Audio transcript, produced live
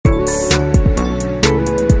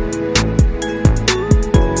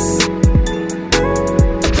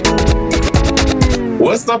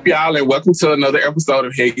up, y'all, and welcome to another episode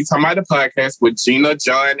of Hey You Talking About the Podcast with Gina,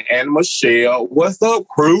 John, and Michelle. What's up,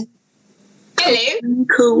 crew? Hello.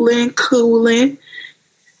 Cooling.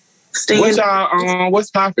 What y'all,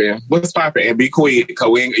 what's popping? And be quick, because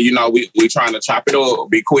we trying to chop it up.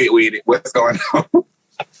 Be quick with it. What's going on?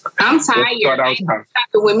 I'm tired. Ain't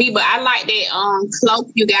with me, but I like that cloak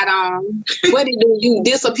you got on. What did you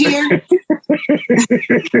disappear?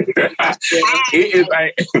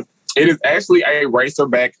 It is actually a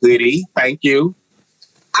racerback hoodie. Thank you.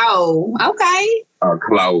 Oh, okay. A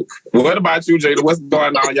cloak. What about you, Jada? What's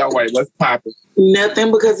going on your way? What's popping?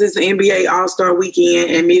 Nothing, because it's the NBA All-Star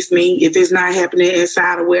Weekend, and miss me, if it's not happening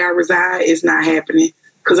inside of where I reside, it's not happening.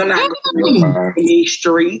 Because I'm not in these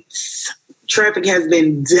streets. Traffic has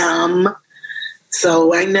been dumb,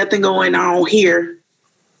 so ain't nothing going on here.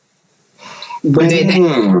 But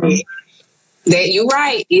that you're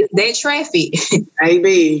right. It's that traffic.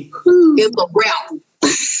 Baby. It's a route.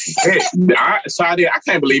 Shadi, I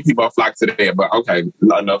can't believe people are flocked to that, but okay,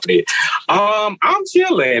 enough of it. I'm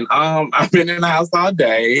chilling. I've been in the house all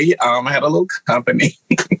day. I had a little company.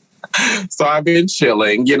 So I've been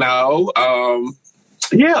chilling,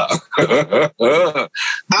 yeah. Okay.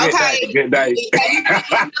 Good day.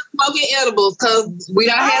 Smoking edibles, because we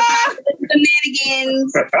don't have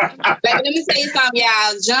shenanigans. Let me say something,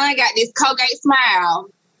 y'all. John got this Colgate smile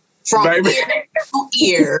from ear to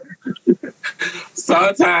ear.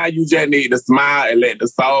 Sometimes you just need to smile and let the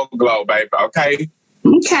soul glow, baby. Okay.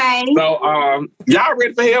 Okay. So, y'all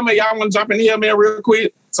ready for Hillman? Y'all want to jump in Hillman real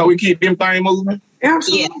quick so we keep them thing moving?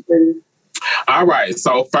 Absolutely. Yeah. All right.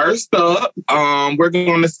 So first up, we're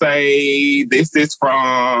going to say this is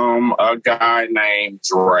from a guy named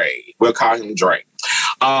Dre. We'll call him Dre.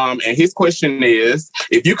 And his question is,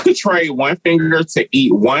 if you could trade one finger to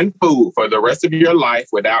eat one food for the rest of your life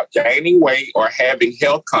without gaining weight or having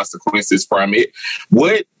health consequences from it,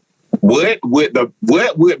 what would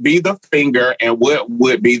be the finger and what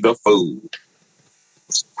would be the food?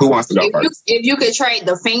 Who wants to go first? If you could trade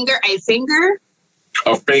a finger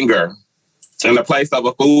in the place of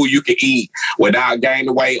a food you can eat without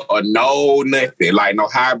gaining weight or nothing, like no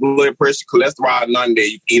high blood pressure, cholesterol, none of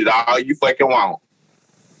that. You can eat it all you fucking want.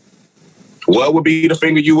 What would be the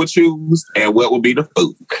finger you would choose, and what would be the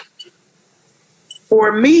food?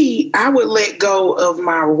 For me, I would let go of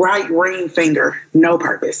my right ring finger, no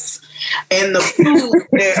purpose. And the food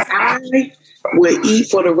that I would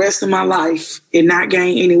eat for the rest of my life and not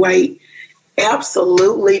gain any weight,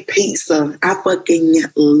 absolutely pizza. I fucking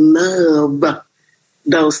love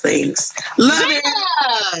those things. Love it.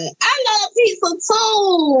 I love pizza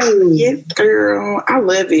too. Yes, girl. I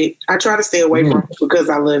love it. I try to stay away from it because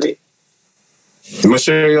I love it.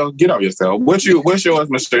 Michelle, get on yourself. What's yours,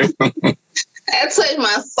 Michelle? That touched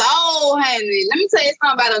my soul, honey. Let me tell you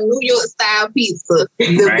something about a New York style pizza.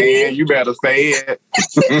 Man, you better say it.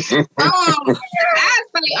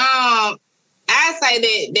 I say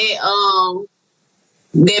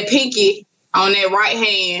that pinky on that right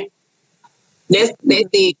hand. That's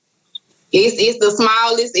it. It's the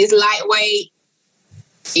smallest. It's lightweight.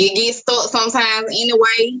 It gets stuck sometimes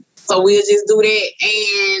anyway, so we'll just do that.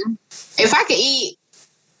 And if I could eat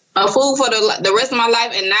a food for the rest of my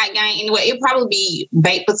life and not gain anyway, it'd probably be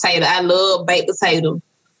baked potato. I love baked potato.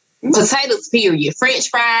 Potatoes, period. French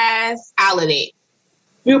fries, all of that.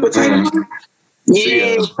 You a potato?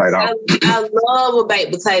 Yeah, I love a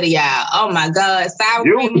baked potato, y'all. Oh my God, sour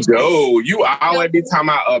cream. You always be talking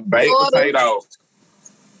about a baked potato.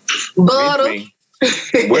 Butter.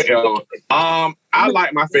 Well, I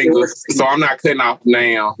like my fingers, so I'm not cutting off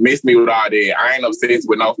now. Miss me with all that. I ain't obsessed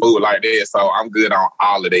with no food like that, so I'm good on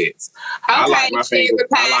all of that. Okay, I like my fingers.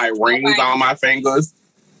 I like rings on my fingers.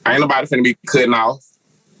 Ain't nobody finna be cutting off.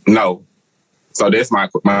 No. So that's my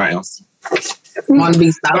answer. Want to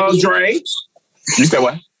be so Dre, you said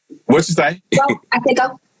what? What you say? I said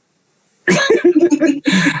go.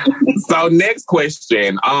 So next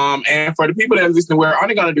question. And for the people that are listening, we're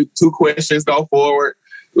only gonna do 2 questions go forward.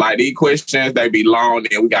 Like these questions, they be long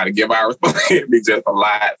and we gotta give our response. It be just a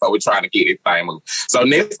lot. So we're trying to get this thing moving. So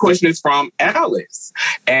next question is from Alice.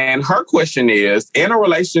 And her question is, in a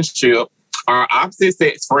relationship, are opposite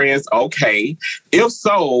sex friends okay? If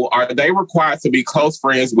so, are they required to be close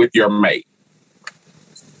friends with your mate?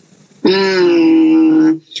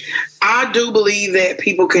 I do believe that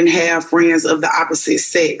people can have friends of the opposite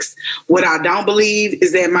sex. What I don't believe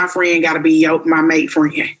is that my friend got to be my mate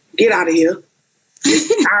friend. Get out of here.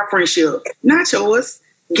 It's our friendship, not yours.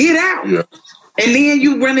 Get out. Yeah. And then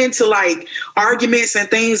you run into like arguments and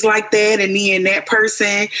things like that, and then that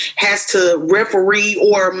person has to referee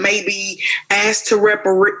or maybe ask to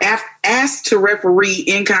referee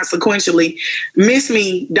inconsequentially. Miss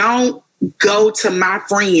me, don't go to my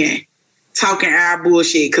friend talking our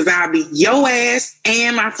bullshit, because I'll be your ass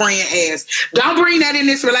and my friend ass. Don't bring that in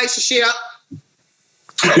this relationship.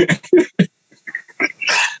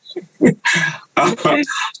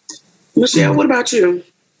 Michelle, what about you?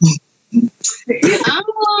 I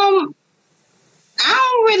don't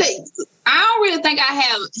really think I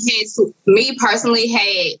have had to, me personally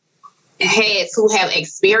had to have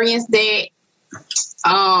experienced that.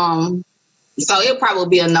 So it'll probably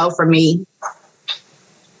be a no for me.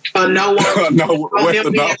 A no? No, what's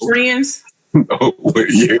the no? Friends? No,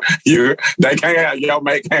 they can't have your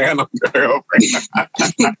mate can't have no girlfriend.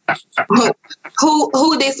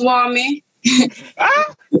 Who this woman?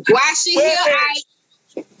 Why she here?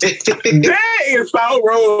 That is so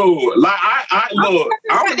rude. Like I look,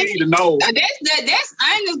 I don't need to know.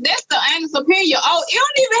 That's the honest opinion. Oh, it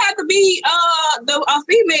don't even have to be a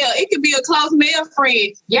female. It could be a close male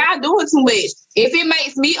friend. Y'all doing too much. If it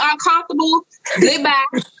makes me uncomfortable, goodbye.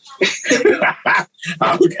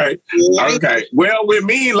 Okay. Well, with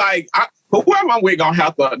me, like whoever I'm with they gonna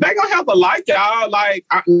have to like y'all. Like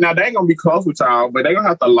now they ain't gonna be close with y'all, but they gonna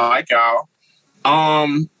have to like y'all.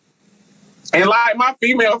 And like my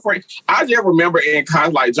female friend, I just remember in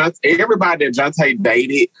college, like everybody that Jonte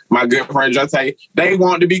dated, my good friend Jonte, they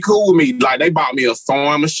wanted to be cool with me. Like they bought me a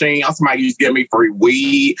sewing machine. Somebody used to give me free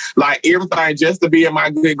weed, like everything just to be in my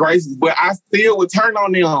good graces. But I still would turn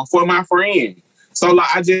on them for my friend. So like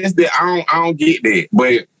I don't get that.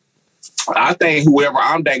 But I think whoever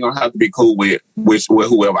I'm dating gonna have to be cool with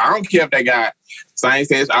whoever. I don't care if they got same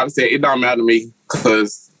sex, opposite. It don't matter to me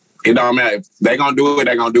because it don't matter. If they gonna do it,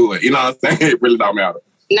 they gonna do it. You know what I'm saying? It really don't matter.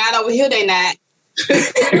 Not over here, they not.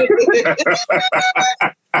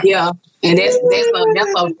 Yeah, and that's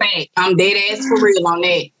a fact. I'm dead ass for real on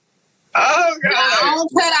that. Oh God. I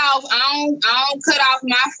don't cut off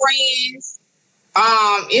my friends.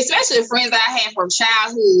 Especially friends that I had from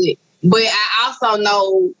childhood. But I also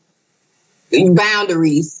know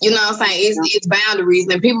boundaries. You know what I'm saying? It's boundaries,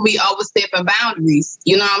 and people be overstepping boundaries.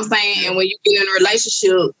 You know what I'm saying? And when you get in a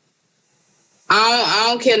relationship, I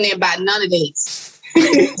don't care nothing about none of this.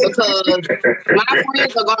 Because my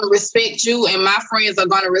friends are going to respect you, and my friends are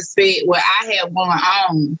going to respect what I have going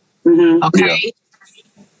on. Mm-hmm. Okay? Yeah.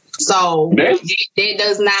 So that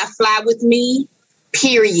does not fly with me,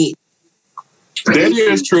 period. That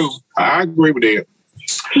is true. I agree with that.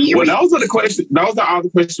 Well, those are the questions. Those are all the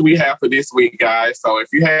questions we have for this week, guys. So if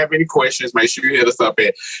you have any questions, make sure you hit us up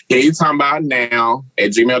at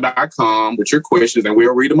heyouttalkingaboutnow@gmail.com with your questions, and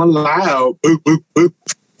we'll read them aloud. Boop, boop, boop.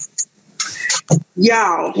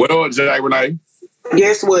 Y'all. What up, Jay Renee?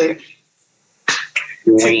 Guess what?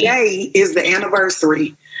 Today is the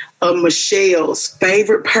anniversary of Michelle's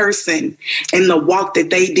favorite person and the walk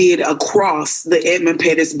that they did across the Edmund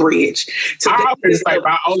Pettus Bridge. I was say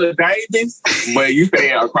Viola Davis, but you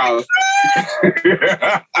say across.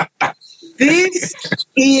 This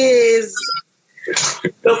is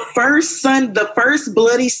the first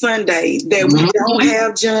Bloody Sunday that we don't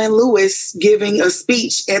have John Lewis giving a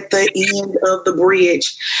speech at the end of the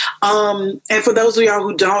bridge. And for those of y'all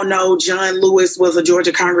who don't know, John Lewis was a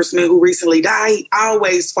Georgia congressman who recently died. He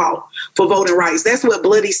always fought for voting rights. That's what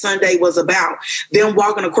Bloody Sunday was about. Them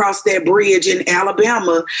walking across that bridge in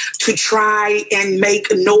Alabama to try and make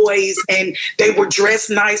noise, and they were dressed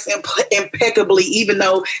nice and impeccably, even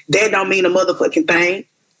though that don't mean a motherfucking thing.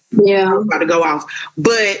 Yeah. I was about to go off.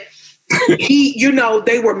 But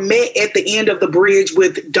they were met at the end of the bridge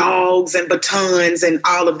with dogs and batons and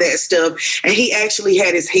all of that stuff. And he actually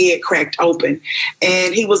had his head cracked open.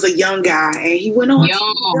 And he was a young guy. And he went on.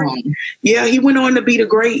 He went on to be the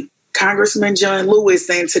great Congressman John Lewis.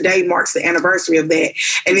 And today marks the anniversary of that.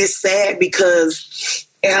 And it's sad because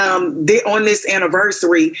on this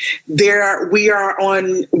anniversary, we are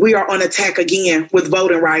on attack again with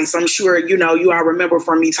voting rights. I'm sure you all remember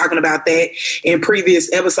from me talking about that in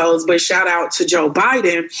previous episodes. But shout out to Joe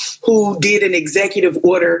Biden, who did an executive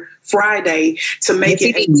order Friday to make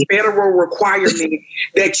it a federal requirement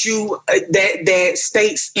that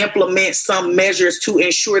states implement some measures to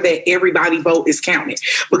ensure that everybody vote is counted.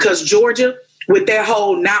 Because Georgia, with that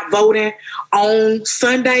whole not voting on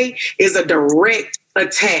Sunday, is a direct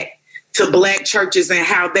attack to Black churches and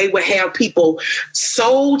how they would have people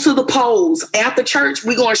sold to the polls after church.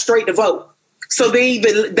 We going straight to vote. So they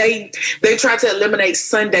try to eliminate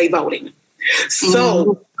Sunday voting.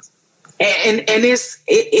 So And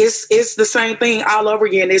it's the same thing all over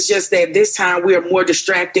again. It's just that this time we're more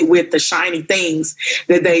distracted with the shiny things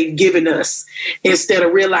that they've given us instead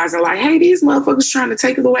of realizing like, hey, these motherfuckers trying to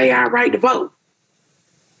take away our right to vote.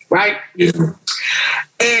 Right? Yeah.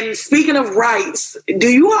 And speaking of rights, do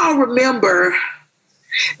you all remember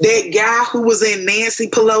that guy who was in Nancy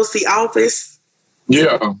Pelosi's office?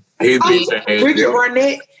 Yeah. Richard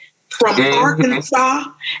Barnett from Arkansas,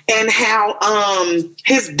 and how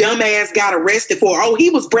his dumb ass got arrested for, he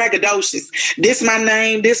was braggadocious. This my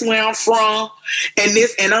name, this where I'm from,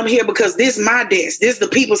 and I'm here because this my desk, this the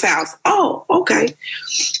people's house. Oh, okay.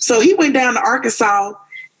 So he went down to Arkansas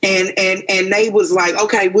and they was like,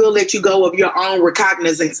 okay, we'll let you go of your own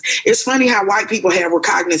recognizance. It's funny how white people have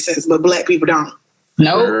recognizance, but black people don't.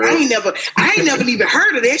 No, I ain't never even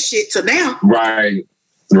heard of that shit till now. Right.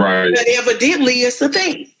 But evidently it's a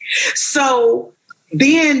thing. So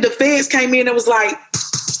then the feds came in and was like,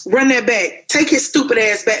 run that back. Take his stupid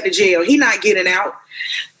ass back to jail. He not getting out.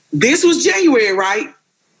 This was January, right?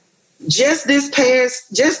 Just this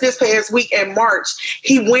past week in March,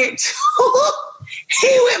 he went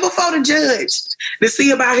before the judge to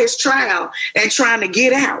see about his trial and trying to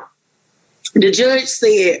get out. The judge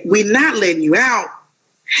said, we're not letting you out,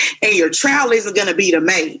 and your trial isn't going to be the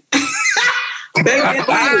May. Baby,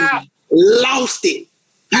 lost it.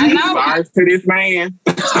 I know. Sorry to this man.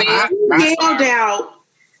 He yelled out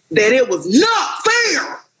that it was not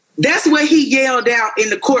fair. That's what he yelled out in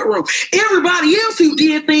the courtroom. Everybody else who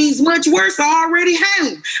did things much worse are already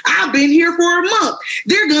home. I've been here for a month.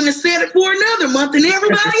 They're going to set it for another month, and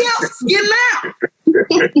everybody else is getting out.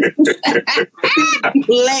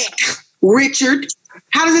 Black, Richard.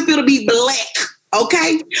 How does it feel to be black?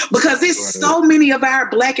 Okay, because there's so many of our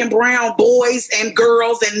black and brown boys and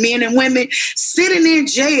girls and men and women sitting in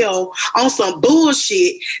jail on some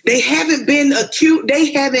bullshit. They haven't been accused.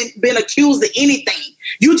 They haven't been accused of anything.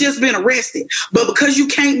 You just been arrested, but because you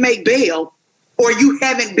can't make bail or you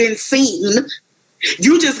haven't been seen,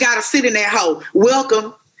 you just gotta sit in that hole.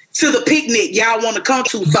 Welcome to the picnic y'all want to come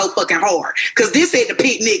to so fucking hard, because this ain't the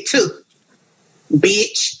picnic too,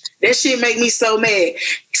 bitch. That shit make me so mad.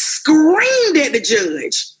 Screamed at the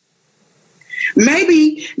judge.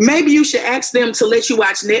 Maybe you should ask them to let you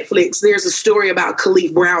watch Netflix. There's a story about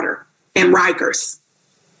Kalief Browder and Rikers.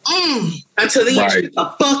 Until then, you shut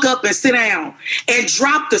the fuck up and sit down and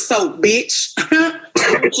drop the soap, bitch.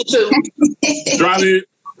 Drop it.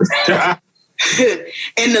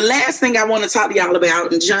 And the last thing I want to talk to y'all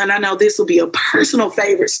about, and John, I know this will be a personal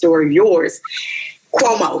favorite story of yours,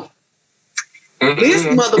 Cuomo. This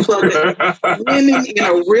motherfucker swimming in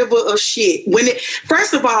a river of shit.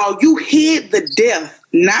 First of all, you hid the death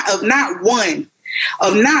not one,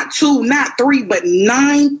 of not two, not three, but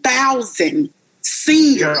 9,000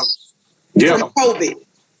 seniors from COVID.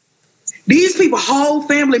 These people, whole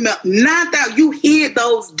family members, 9,000. You hid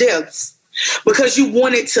those deaths because you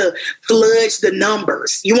wanted to fudge the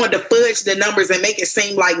numbers. You wanted to fudge the numbers and make it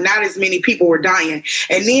seem like not as many people were dying.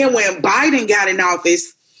 And then when Biden got in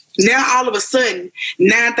office, now all of a sudden,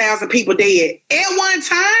 9,000 people dead at one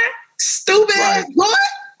time. Stupid ass what?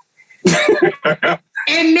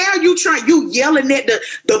 And now you yelling at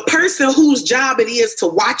the person whose job it is to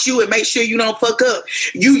watch you and make sure you don't fuck up.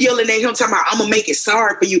 You yelling at him talking about, I'm gonna make it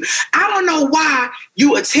sorry for you. I don't know why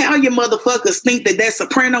you Italian motherfuckers think that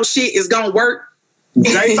soprano shit is gonna work.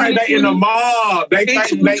 They think they in the mob. They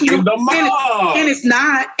think they in the mob. And it's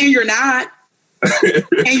not, and you're not.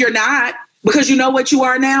 And you're not. Because you know what you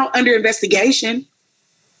are now? Under investigation.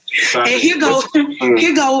 And here goes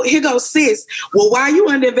sis. Well, why are you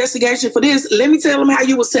under investigation for this? Let me tell them how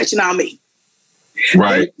you was touching on me.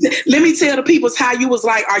 Right. Let me tell the people how you was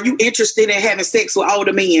like, are you interested in having sex with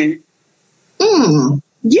older men?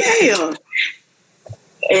 Yeah.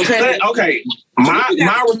 But, okay.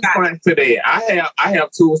 My response to that, I have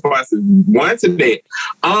two responses. One to that.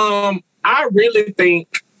 I really think,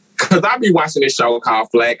 because I be watching this show called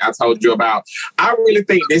Flack I told you about. I really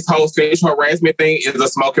think this whole sexual harassment thing is a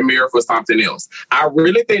smoke and mirror for something else. I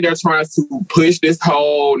really think they're trying to push this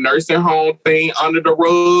whole nursing home thing under the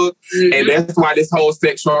rug. And that's why this whole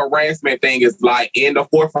sexual harassment thing is like in the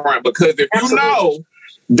forefront. Because if you know,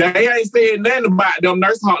 they ain't saying nothing about them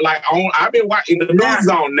nursing homes. Like, I've been watching the news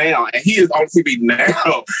on now, and he is on TV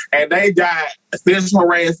now, and they got sexual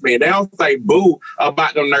harassment. They don't say boo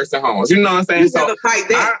about them nursing homes. You know what I'm saying? So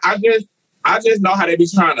I just know how they be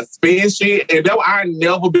trying to spin shit. And though I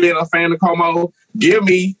never been a fan of Cuomo, give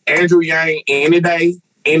me Andrew Yang any day,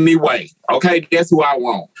 any way. Okay, that's who I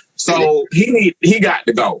want. So he got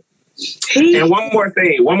to go. And one more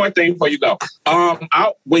thing before you go.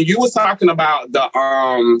 When you was talking about the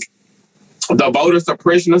the voter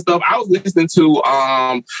suppression and stuff. I was listening to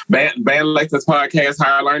Van Lathan's podcast,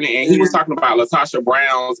 Higher Learning, and he was talking about LaTosha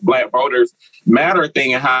Brown's Black Voters Matter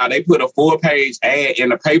thing and how they put a full-page ad in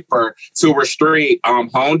the paper to restrict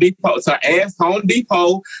Home Depot, to ask Home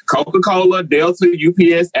Depot, Coca-Cola, Delta,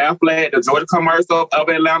 UPS, Aflac, the Georgia Commercial of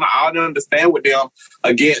Atlanta, all them to stand with them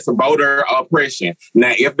against voter oppression.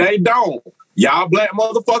 Now, if they don't, y'all black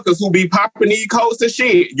motherfuckers who be popping these coats and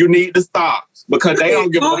shit, you need to stop because they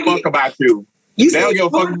don't give a fuck about you. They don't give a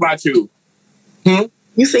fuck about you.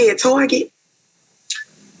 You said Target?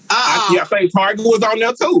 I think Target was on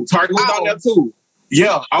there too. Target was on there too.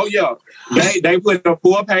 Yeah. Oh yeah. They put a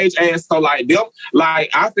full page ad. So like them, like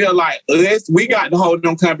I feel like us, we got to hold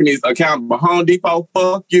them companies accountable. Home Depot,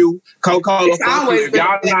 fuck you. Coca-Cola, fuck you. If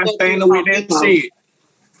y'all not standing with that shit,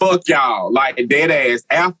 fuck y'all. Like dead ass,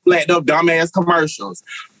 Aflac, them dumbass commercials.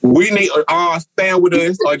 We need to stand with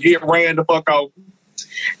us or get ran the fuck over.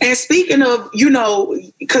 And speaking of, you know,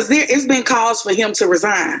 because it's been calls for him to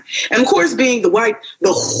resign, and of course, being the white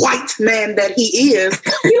man that he is,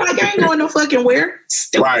 he like, I ain't going no fucking where.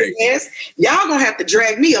 Stupid ass. Y'all gonna have to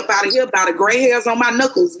drag me up out of here by the gray hairs on my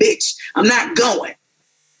knuckles, bitch. I'm not going.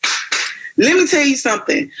 Let me tell you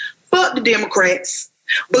something. Fuck the Democrats,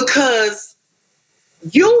 because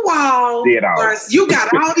you all, you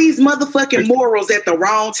got all these motherfucking morals at the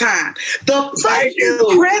wrong time. The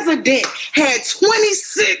fucking president had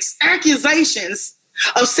 26 accusations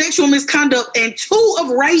of sexual misconduct and 2 of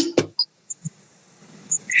rape.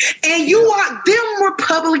 And them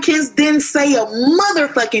Republicans didn't say a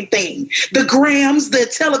motherfucking thing. The Grahams, the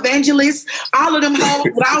televangelists, all of them hoes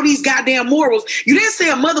with all these goddamn morals. You didn't say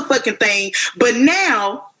a motherfucking thing, but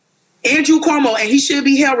now Andrew Cuomo, and he should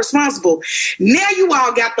be held responsible. Now you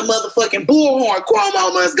all got the motherfucking bullhorn.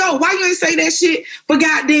 Cuomo must go. Why you ain't say that shit for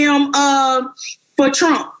goddamn for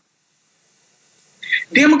Trump?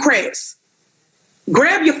 Democrats,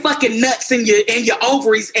 grab your fucking nuts and your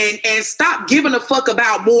ovaries and stop giving a fuck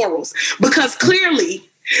about morals. Because clearly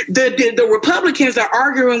the Republicans are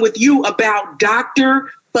arguing with you about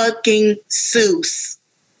Dr. fucking Seuss.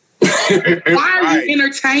 Why are you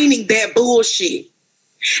entertaining that bullshit?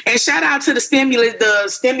 And shout out to the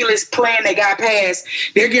stimulus plan that got passed.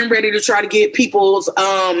 They're getting ready to try to get people's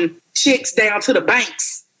checks down to the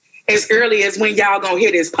banks as early as when y'all gonna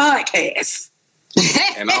hear this podcast.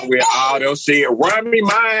 And I'm with all those shit. Run me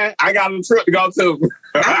mine. I got a trip to go to.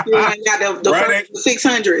 I got the first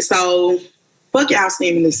 600. So fuck y'all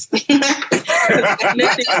stimulus. Let's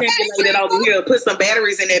stimulate it over here. Put some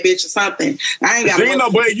batteries in that bitch or something. I ain't got. Gina,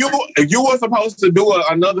 but you were supposed to do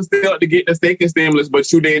another step to get the second stimulus,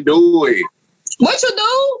 but you didn't do it. What you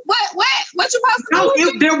do? What you supposed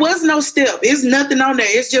to do? There was no step. It's nothing on there.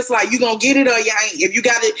 It's just like you gonna get it or you ain't. If you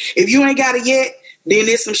got it, if you ain't got it yet, then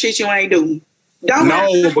there's some shit you ain't doing.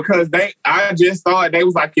 Because I just thought they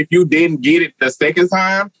was like, if you didn't get it the second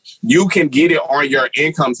time, you can get it on your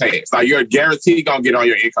income tax. Like you're guaranteed gonna get on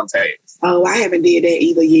your income tax. Oh, I haven't did that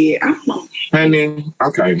either yet. I don't know. Honey,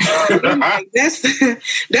 okay.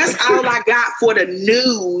 That's all I got for the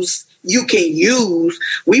news you can use.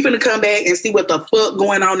 We finna come back and see what the fuck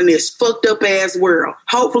going on in this fucked up ass world.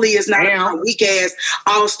 Hopefully it's not a weak ass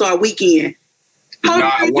All-Star weekend.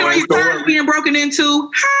 Hopefully your car being broken into.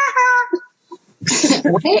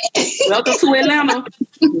 Welcome to Atlanta.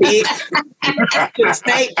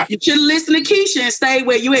 You should listen to Keisha and stay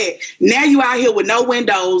where you at. Now you out here with no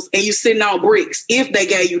windows and you sitting on bricks, if they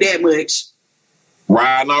gave you that much.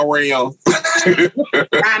 Riding on rims.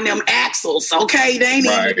 Riding them axles, okay? They ain't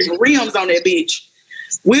even rims on that bitch.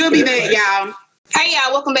 We'll be back, y'all. Hey,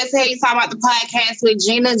 y'all. Welcome back to Hey You Talking About the Podcast with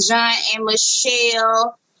Gina, John, and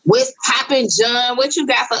Michelle. What's poppin', John? What you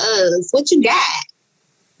got for us? What you got?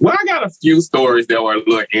 Well, I got a few stories that were a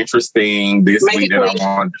little interesting this week that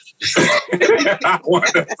I want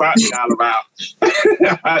to talk to y'all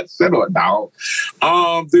about. Shut up, dog.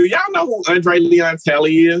 Do y'all know who Andre Leon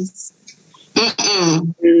Telly is?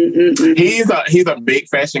 He's a big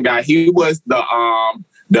fashion guy. He was the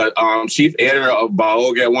chief editor of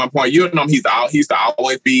Vogue at one point. You know him. He used to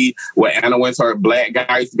always be with Anna Wintour, black guy.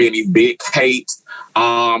 He used to be in these big capes,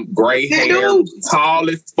 gray hair, tall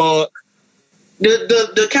as fuck.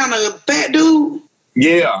 The kind of fat dude?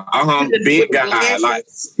 Yeah, big guy. Like,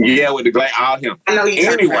 yeah, with the glass, all him. I know he's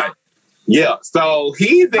anyway, yeah, so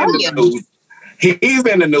he's in the news. He's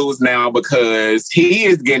in the news now because he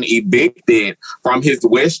is getting evicted from his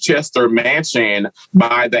Westchester mansion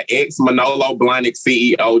by the ex-Manolo Blahnik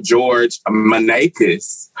CEO, George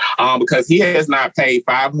Manakis, because he has not paid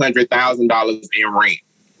 $500,000 in rent.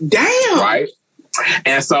 Damn. Right?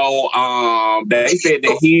 And so they said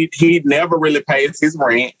that he never really pays his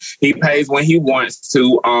rent. He pays when he wants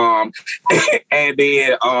to. And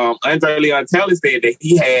then Andre Leontelli said that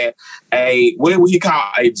he had what he call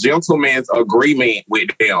a gentleman's agreement with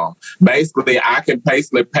them. Basically, I can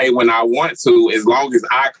basically pay when I want to as long as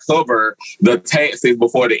I cover the taxes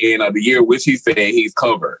before the end of the year, which he said he's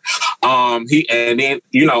covered. And then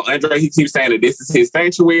Andre, he keeps saying that this is his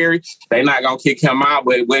sanctuary. They're not gonna kick him out,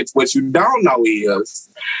 but what you don't know is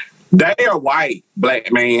they are white,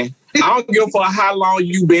 black man. I don't give a fuck how long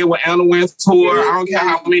you been with Anna Wintour. I don't care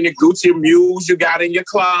how many Gucci mules you got in your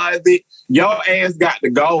closet. Your ass got to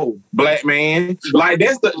go, black man. Like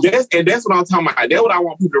that's what I'm talking about. That's what I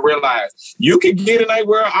want people to realize. You can get in their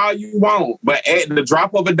world all you want, but at the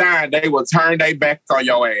drop of a dime, they will turn their back on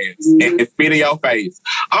your ass and spit in your face.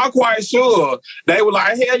 I'm quite sure they were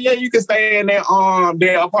like, hell yeah, you can stay in their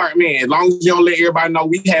apartment as long as you don't let everybody know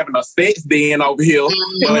we having a sex den over here.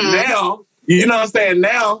 But now, you know what I'm saying?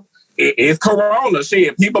 Now it's Corona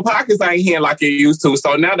shit. People pockets ain't here like it used to.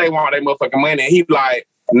 So now they want their motherfucking money. And he like,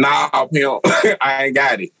 nah, pimp, I ain't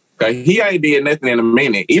got it. Cause he ain't did nothing in a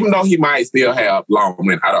minute, even though he might still have long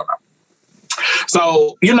men. I don't know.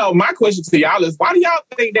 So, my question to y'all is, why do y'all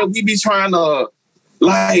think that we be trying to,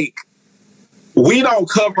 we don't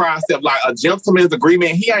cover ourselves like a gentleman's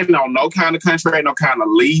agreement? He ain't on no kind of contract, no kind of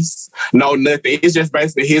lease, no nothing. It's just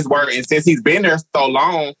basically his word. And since he's been there so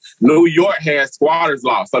long, New York has squatters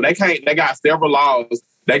law. So they got several laws.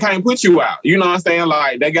 They can't put you out. You know what I'm saying?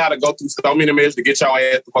 Like, they got to go through so many measures to get your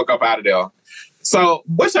ass the fuck up out of there. So,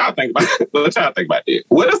 what y'all think about this?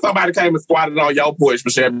 What if somebody came and squatted on your porch,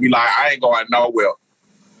 Michelle, and be like, I ain't going nowhere?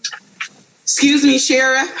 Excuse me,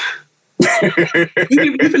 Sheriff. You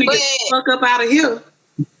finna get the fuck up out of here.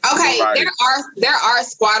 Okay, right. There are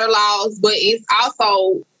squatter laws, but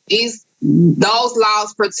it's those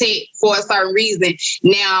laws protect for a certain reason.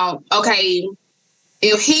 Now, okay,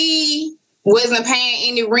 if he wasn't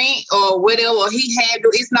paying any rent or whatever, you say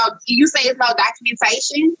it's no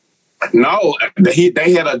documentation? No,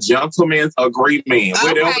 they had a gentleman's agreement.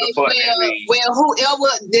 Okay, whoever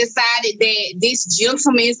decided that this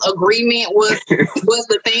gentleman's agreement was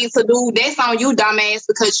the thing to do, that's on you, dumbass,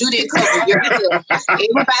 because you didn't cover your bill.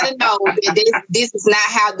 Everybody know that this is not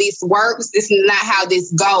how this works. This is not how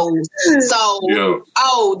this goes. So,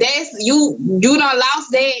 that's you done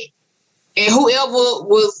lost that, and whoever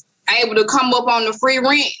was able to come up on the free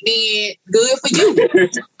rent, then good for you.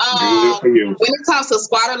 When it comes to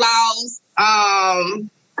squatter laws,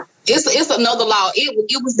 it's another law.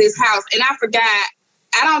 It was this house, and I forgot.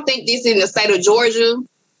 I don't think this is in the state of Georgia.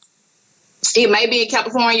 It may be in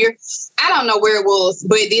California. I don't know where it was,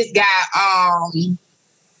 but this guy,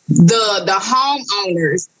 the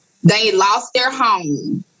homeowners, they lost their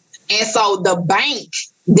home, and so the bank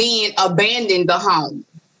then abandoned the home.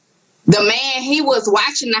 The man, he was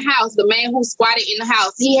watching the house. The man who squatted in the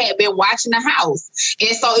house, he had been watching the house.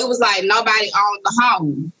 And so it was like nobody owned the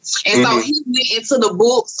home. And so he went into the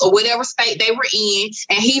books or whatever state they were in,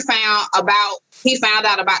 and he found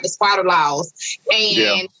out about the squatter laws.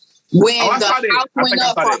 And when the house went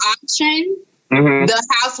up for auction, the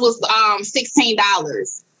house was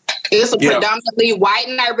 $16. It's a predominantly white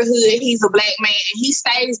neighborhood. He's a black man, and he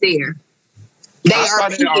stays there. They are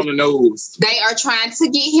on the news. They are trying to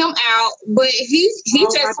get him out, but he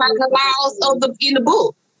just like the laws in the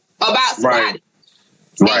book about squatting.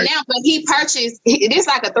 Right. And now, but he purchased. This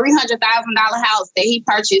like a $300,000 house that he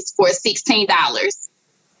purchased for $16.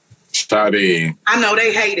 Study. I know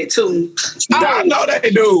they hate it too. I know they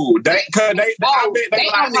do. They like,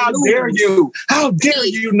 how dare you? How dare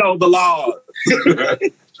you know the laws?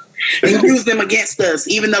 And use them against us,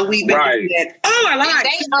 even though we've been doing that. Oh, I like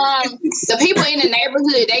the people in the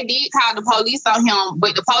neighborhood, they did call the police on him,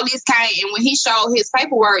 but the police came, and when he showed his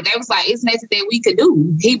paperwork, they was like, it's nothing that we could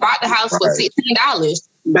do. He bought the house for $16.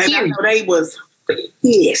 Baby, I know they was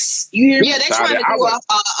pissed. Yeah, they trying to do a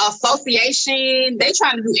association. They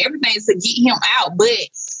trying to do everything to get him out, but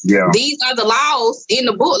these are the laws in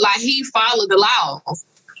the book. Like, he followed the laws.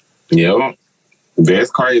 Yeah,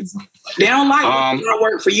 that's crazy. They don't like it. It don't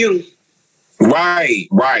work for you. Right.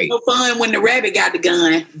 No fun when the rabbit got the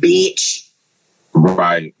gun, bitch.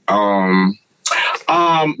 Right.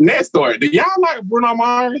 Next story. Do y'all like Bruno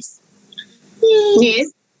Mars?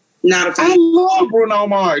 Yes. Not a fan. I love Bruno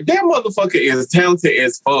Mars. That motherfucker is talented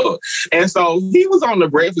as fuck. And so he was on the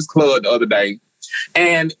Breakfast Club the other day.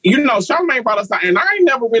 And, Charlamagne brought us out, and I ain't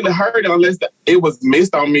never really heard it unless it was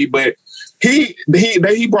missed on me, but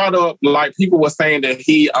he brought up, like, people were saying that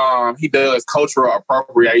he does cultural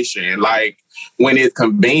appropriation, like, when it's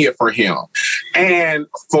convenient for him. And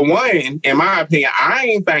for one, in my opinion, I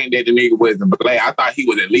ain't think that the nigga wasn't black. I thought he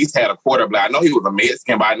was at least had a quarter black. I know he was a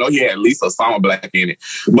Mexican, but I know he had at least a some black in it.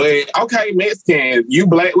 But okay, Mexican, you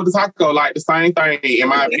black with a taco, like the same thing, in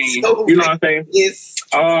my opinion. So you know what I'm saying? Yes.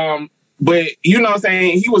 But you know what I'm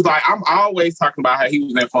saying? He was like, I'm always talking about how he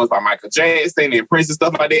was influenced by Michael Jackson and Prince and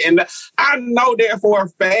stuff like that. And I know that for a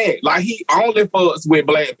fact. Like, he only fucks with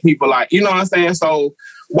black people. Like, you know what I'm saying? So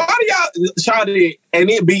why do y'all shout it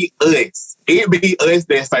and it be us? It be us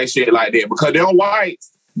that say shit like that. Because them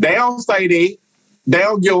whites, they don't say that. They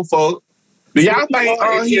don't give a fuck. Do y'all think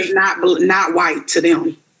he's not white to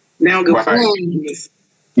them? They don't give a fuck.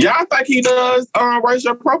 Y'all think he does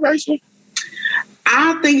racial appropriation?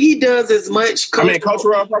 I think he does as much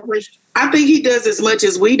cultural appropriation. I think he does as much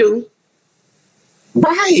as we do.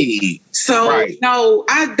 Right. So right. No,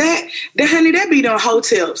 honey, that be the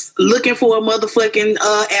hotels looking for a motherfucking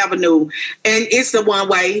avenue, and it's the one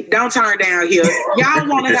way. Don't turn down here. Y'all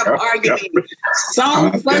want to have an argument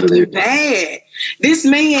so fucking bad. This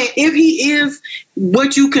man, if he is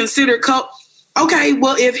what you consider okay,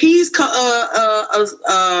 well, if he's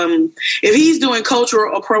doing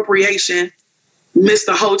cultural appropriation,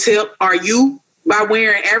 Mr. Hotel, are you by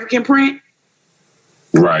wearing African print?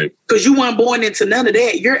 Right. Because you weren't born into none of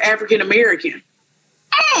that. You're African American.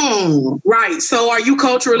 Right. So are you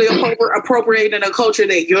culturally appropriating a culture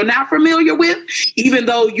that you're not familiar with, even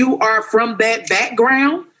though you are from that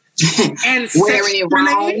background? And wearing it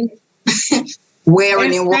wrong.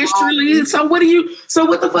 Wearing it wrong. So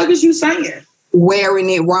what the fuck is you saying? Wearing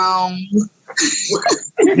it wrong.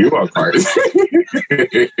 You are crazy.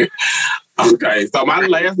 Okay, so my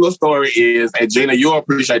last little story is, and Gina, you'll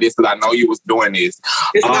appreciate this because I know you was doing this.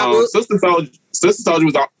 Sister Soldier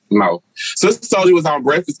was on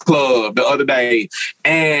Breakfast Club the other day,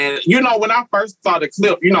 and you know, when I first saw the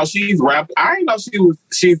clip, you know, she's rapped. I didn't know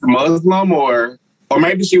she's Muslim or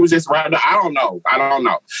maybe she was just wrapped up. I don't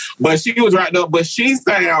know, but she was wrapped up. But she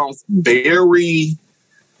sounds very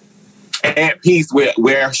at peace with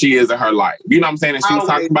where she is in her life. You know what I'm saying? And she was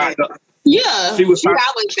talking about she was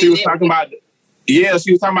talking about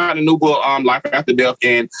the new book, Life After Death.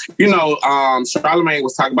 And, you know, Charlamagne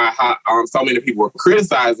was talking about how so many people were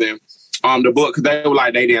criticizing the book because they were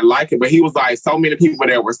like, they didn't like it. But he was like, so many people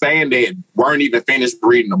that were saying that weren't even finished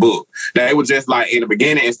reading the book. They were just like in the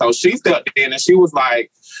beginning. And so she stepped in and she was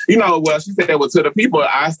like, you know, well, she said, well, to the people,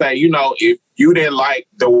 I say, you know, if you didn't like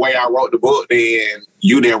the way I wrote the book, then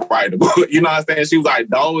you didn't write the book. You know what I'm saying? She was like,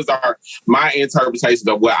 those are my interpretations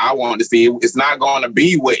of what I want to see. It's not going to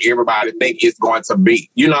be what everybody think it's going to be.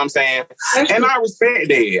 You know what I'm saying? And I respect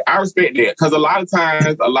that. Because a lot of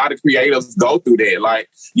times, a lot of creatives go through that. Like,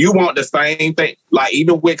 you want the same thing. Like,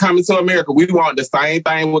 even with Coming to America, we want the same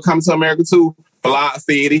thing with Coming to America too. Flock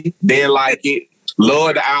City, didn't like it.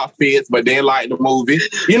 Love the outfits, but didn't like the movie.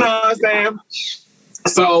 You know what I'm saying?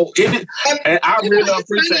 So, and I really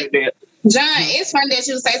appreciate that. John, it's funny that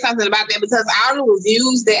you say something about that because all the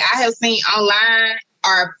reviews that I have seen online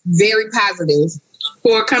are very positive.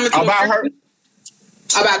 For Coming to about America?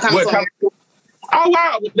 Her? About Coming to America. Oh,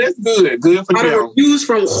 wow. That's good. Good for them. Are the reviews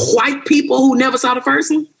from white people who never saw the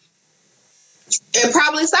first one? And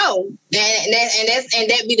probably so. And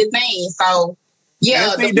that be the thing. So,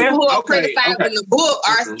 yeah, the people who are criticizing the book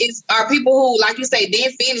are people who, like you say,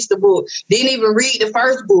 didn't finish the book, didn't even read the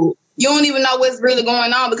first book. You don't even know what's really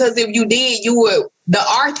going on because if you did, you would. The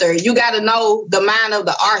author, you got to know the mind of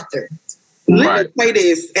the author. Let me say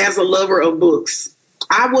this as a lover of books.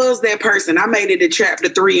 I was that person. I made it to chapter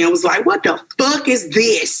 3 and was like, what the fuck is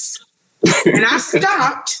this? And I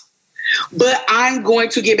stopped, but I'm going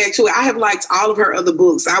to get back to it. I have liked all of her other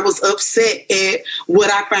books. I was upset at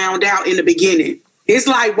what I found out in the beginning. It's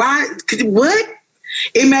like, why? What?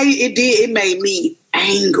 It made me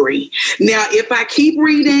angry. Now, if I keep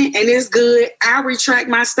reading and it's good, I retract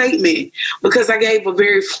my statement because I gave a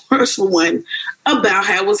very first one about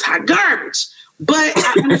how it was hot garbage. But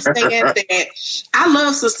I understand that I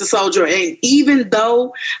love Sister Soldier, and even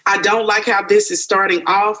though I don't like how this is starting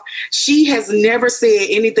off, she has never said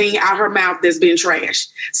anything out her mouth that's been trash.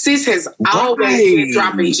 Sis has always been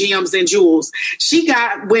dropping gems and jewels. She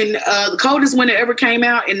got, when The Coldest Winter Ever came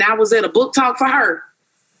out, and I was at a book talk for her,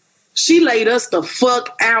 she laid us the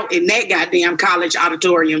fuck out in that goddamn college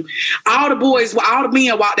auditorium. All the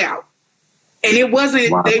men walked out. And it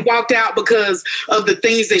wasn't, they walked out because of the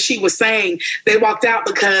things that she was saying. They walked out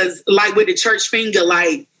because, like, with the church finger,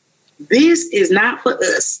 like, this is not for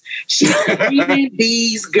us. She's bringing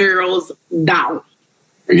these girls down.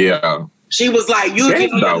 Yeah. She was like, you'll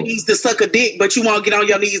get on your knees to suck a dick, but you won't get on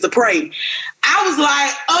your knees to pray. I was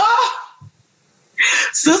like, oh,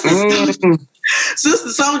 Sister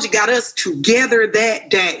Souljah got us together that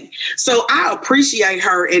day. So I appreciate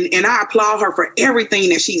her and I applaud her for everything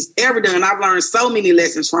that she's ever done. I've learned so many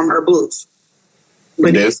lessons from her books.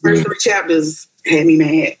 But these first 3 chapters had me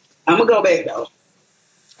mad. I'm going to go back, though.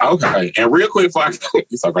 Okay, and real quick before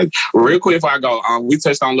I go, we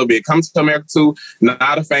touched on a little bit. Come to America 2,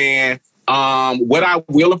 not a fan. What I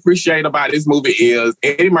will appreciate about this movie is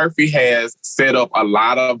Eddie Murphy has set up a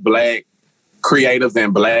lot of Black creatives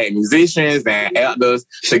and Black musicians and actors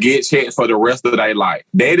to get checked for the rest of their life.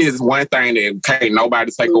 That is one thing that can't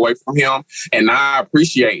nobody take away from him, and I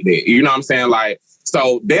appreciate that. You know what I'm saying? Like,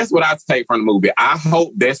 so that's what I take from the movie. I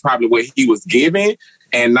hope that's probably what he was giving,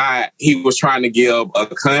 and not he was trying to give a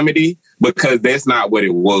comedy, because that's not what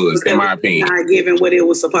it was, in my opinion. Not giving what it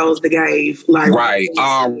was supposed to give. Like, right.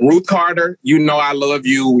 Ruth Carter, you know I love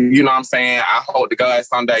you. You know what I'm saying? I hope to God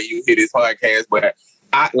someday you hear this podcast, but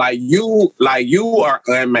you are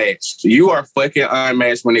unmatched. You are fucking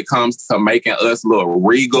unmatched when it comes to making us look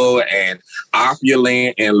regal and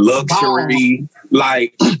opulent and luxury.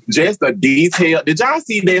 Like, just the detail. Did y'all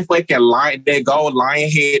see that fucking that gold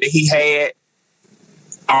lion head that he had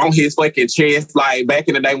on his fucking chest, like back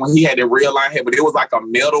in the day when he had that real lion head, but it was like a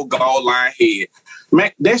metal gold lion head?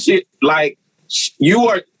 Man, that shit, like,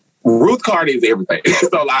 Ruth Carter is everything.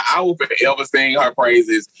 So, like, I will forever sing her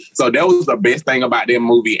praises. So that was the best thing about that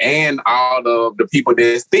movie, and all the people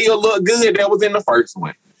that still look good that was in the first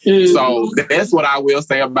one. Mm-hmm. So that's what I will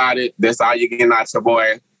say about it. That's all you're getting out your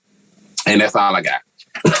boy, and that's all I got.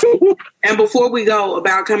 And before we go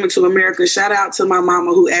about Coming to America, shout out to my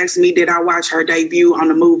mama who asked me, did I watch her debut on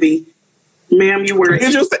the movie? Ma'am, you were...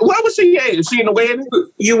 What was she at? Was she in the wedding?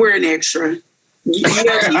 You were an extra.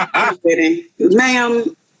 Yeah,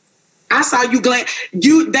 ma'am, I saw you glad.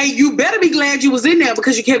 You better be glad you was in there,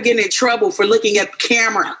 because you kept getting in trouble for looking at the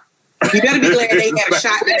camera. You better be glad they had a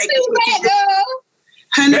shot.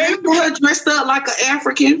 Honey, remember her dressed up like an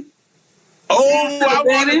African? Oh, I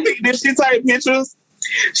want to think. Did she take pictures?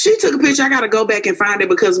 She took a picture. I got to go back and find it,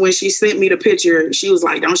 because when she sent me the picture, she was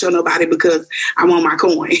like, don't show nobody because I want my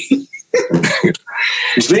coin.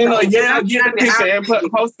 Gina, get a picture and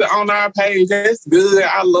post it on our page. That's good.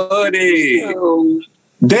 I love it. Oh.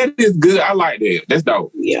 That is good. I like that. That's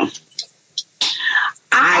dope. Yeah.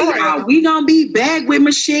 We gonna be back with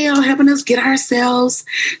Michelle helping us get ourselves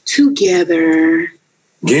together.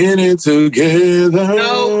 Getting together.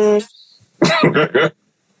 No.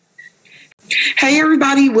 Hey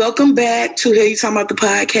everybody, welcome back to Hear You Talking About the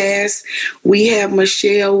Podcast. We have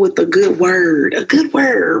Michelle with a good word. A good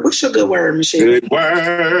word. What's your good word, Michelle? Good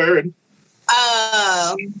word.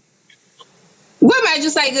 What made you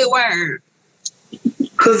say good word?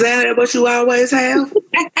 Cause that's what you always have.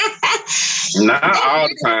 Not all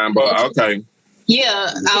the time, but okay. Yeah,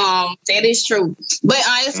 that is true. But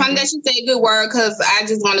it's funny that you said good word, because I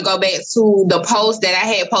just want to go back to the post that I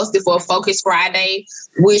had posted for Focus Friday,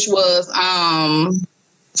 which was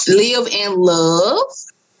live in love.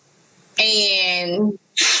 And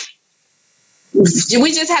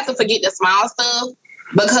we just have to forget the small stuff,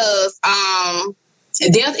 because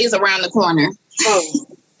death is around the corner. Oh.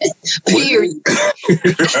 Period.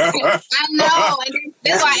 I know. And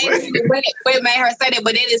that's why it made her say that,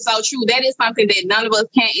 but that is so true. That is something that none of us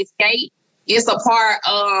can't escape. It's a part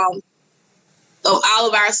of all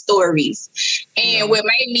of our stories. And what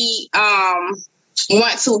made me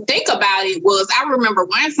want to think about it was, I remember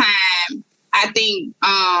one time, I think,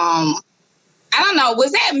 I don't know,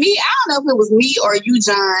 was that me? I don't know if it was me or you,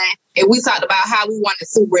 John, and we talked about how we wanted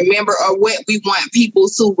to remember, or what we want people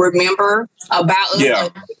to remember about us. Yeah.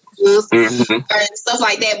 Or stuff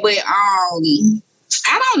like that. But I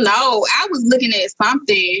don't know. I was looking at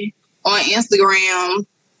something on Instagram,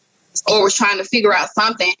 or was trying to figure out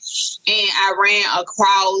something, and I ran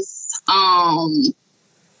across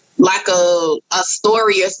like a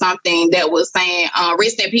story or something that was saying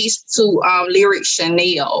rest in peace to Lyric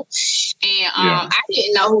Chanel. And I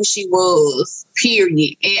didn't know who she was,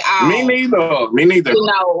 period. And, Me neither. You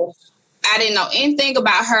know, I didn't know anything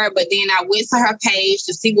about her, but then I went to her page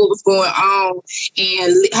to see what was going on.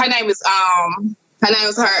 And her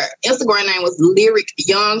Instagram name was Lyric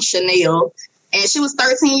Young Chanel. And she was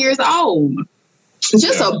 13 years old.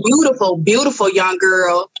 Just a beautiful, beautiful young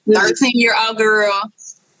girl, 13-year-old girl,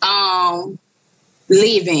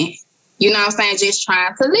 living, you know what I'm saying, just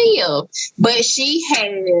trying to live. But she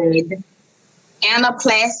had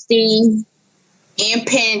anaplasty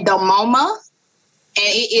empendymoma, and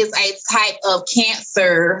it is a type of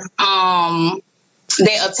cancer that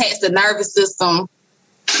attacks the nervous system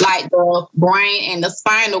like the brain and the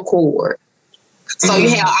spinal cord. So you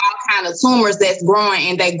have all kind of tumors that's growing,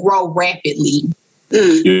 and they grow rapidly.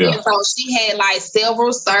 Yeah. And so she had like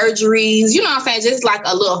several surgeries, you know what I'm saying? Just like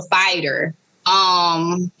a little fighter.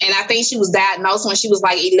 And I think she was diagnosed when she was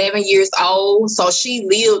like 11 years old. So she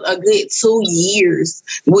lived a good 2 years,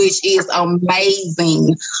 which is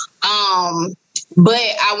amazing. But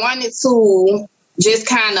I wanted to just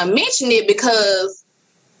kind of mention it because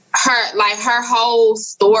her whole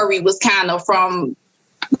story was kind of from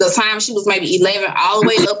the time she was maybe 11 all the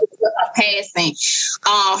way up to her passing.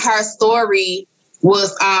 Her story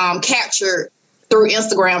was captured through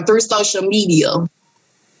Instagram, through social media.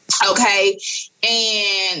 Okay.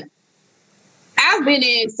 And I've been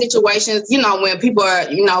in situations, you know, when people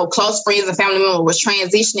are, you know, close friends and family members was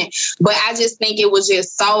transitioning, but I just think it was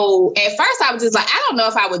just so, at first I was just like, I don't know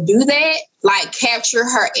if I would do that, like capture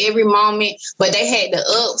her every moment, but they had the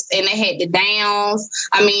ups and they had the downs.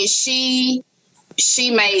 I mean,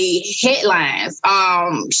 she made headlines.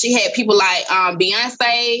 She had people like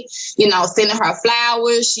Beyonce, you know, sending her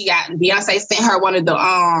flowers. Beyonce sent her one of the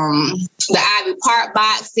Ivy Park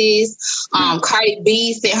boxes. Cardi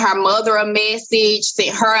B sent her mother a message,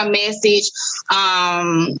 sent her a message.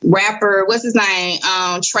 Rapper, what's his name?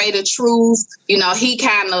 Trader Truth. You know, he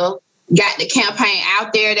kind of got the campaign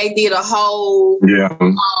out there. They did a whole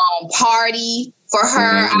party for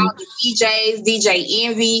her, all the DJs, DJ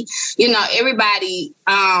Envy, you know, everybody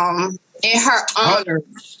in her honor.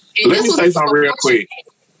 Let me say something real quick.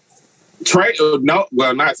 Not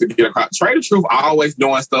to get across. Trader Truth always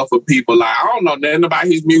doing stuff for people. Like, I don't know nothing about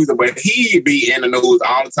his music, but he be in the news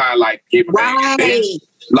all the time, like giving back.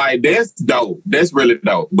 That's dope. That's really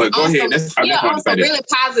dope. But go ahead. I just want to say that. Really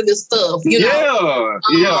positive stuff, you know.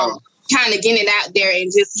 Kind of getting it out there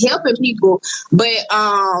and just helping people. But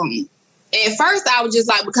at first I was just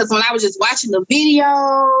like, because when I was just watching the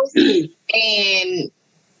videos and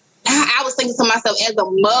I was thinking to myself, as a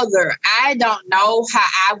mother, I don't know how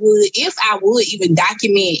I would, if I would even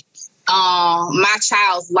document my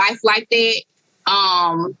child's life like that.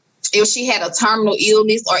 If she had a terminal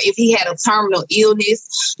illness or if he had a terminal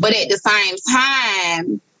illness, but at the same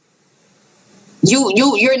time,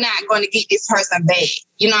 you're not going to get this person back.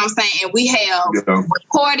 You know what I'm saying? And we have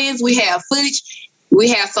recordings, we have footage, we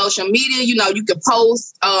have social media. You know, you can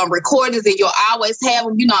post recordings and you'll always have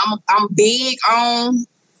them. You know, I'm big on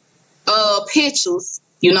pictures.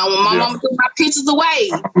 You know, when my mama threw my pictures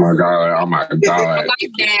away. Oh my God. Down, and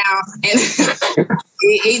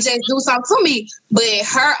it just do something to me. But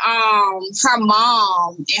her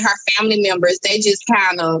mom and her family members, they just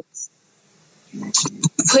kind of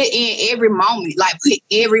put every moment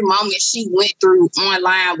she went through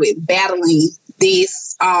online with battling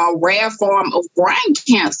this rare form of brain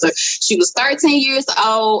cancer. She was 13 years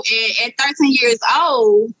old, and at 13 years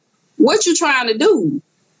old, what you trying to do?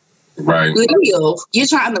 Right. Live. You're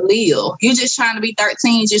trying to live. You're just trying to be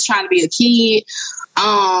 13, just trying to be a kid.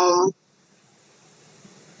 I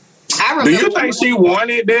remember. Do you think she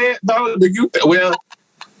wanted that though?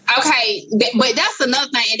 Okay, but that's another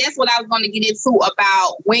thing, and that's what I was going to get into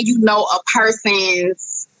about when you know a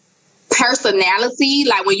person's personality,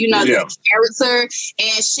 like when you know their character.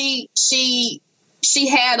 And she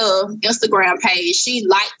had a Instagram page. She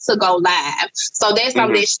liked to go live, so that's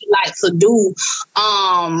something that she liked to do.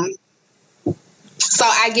 So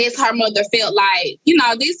I guess her mother felt like,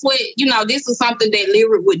 this is something that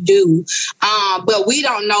Lyric would do, but we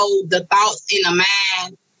don't know the thoughts in the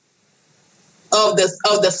mind of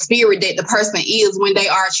the spirit that the person is when they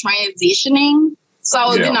are transitioning. So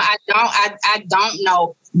I don't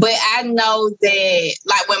know, but I know that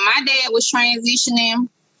like when my dad was transitioning,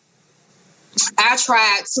 I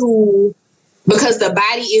tried to, because the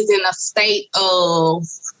body is in a state of,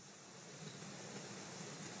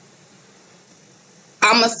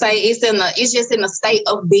 I'm gonna say it's just in a state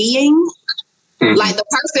of being. Mm-hmm. Like the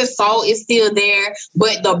person's soul is still there,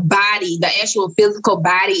 but the body, the actual physical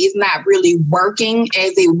body is not really working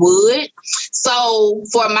as it would. So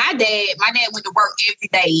for my dad went to work every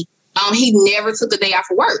day. He never took a day off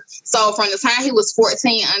of work. So from the time he was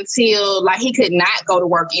 14 until like he could not go to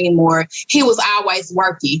work anymore, he was always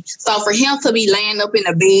working. So for him to be laying up in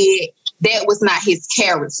a bed, that was not his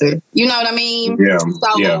character. You know what I mean? Yeah.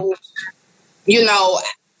 So,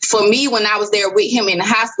 for me, when I was there with him in the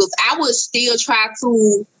hospitals, I would still try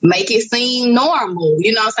to make it seem normal.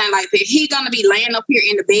 You know what I'm saying? Like, if he's going to be laying up here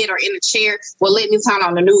in the bed or in the chair, well, let me turn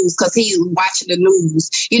on the news because he's watching the news.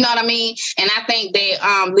 You know what I mean? And I think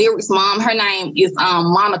that Lyric's mom, her name is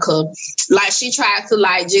Monica. Like, she tried to,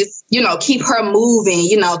 like, just, keep her moving,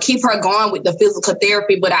 keep her going with the physical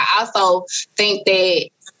therapy. But I also think that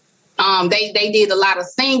They did a lot of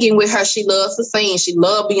singing with her. She loves to sing. She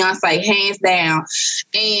loved Beyonce, hands down.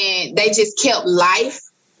 And they just kept life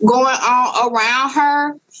going on around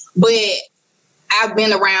her. But I've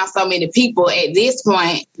been around so many people at this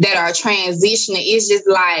point that are transitioning. It's just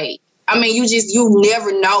like, I mean, you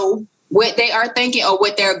never know what they are thinking or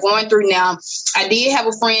what they're going through now. I did have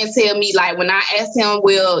a friend tell me, like, when I asked him,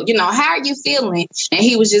 well, you know, how are you feeling? And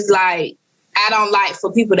he was just like, I don't like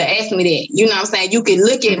for people to ask me that. You know what I'm saying? You can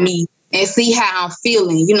look at me and see how I'm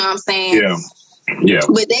feeling. You know what I'm saying? Yeah. Yeah.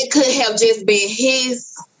 But that could have just been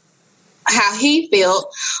how he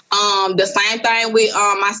felt. The same thing with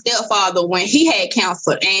my stepfather when he had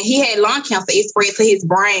cancer, and he had lung cancer. It spread to his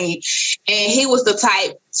brain, and he was the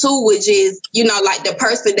type too, which is, you know, like the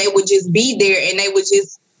person, they would just be there and they would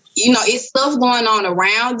just, you know, it's stuff going on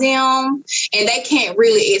around them and they can't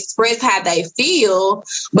really express how they feel.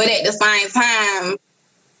 But at the same time,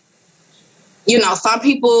 you know, some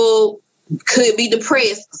people could be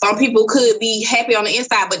depressed. Some people could be happy on the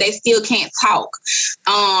inside, but they still can't talk.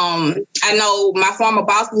 I know my former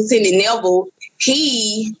boss, Lieutenant Neville,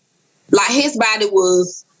 his body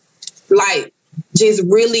was like just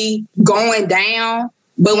really going down.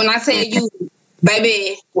 But when I tell you,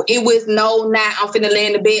 baby, it was I'm finna lay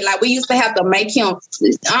in the bed. Like, we used to have to make him,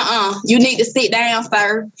 you need to sit down,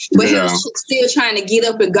 sir. But he was still trying to get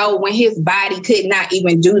up and go when his body could not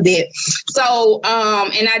even do that. So,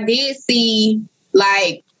 and I did see,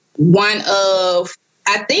 like, one of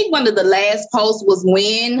the last posts was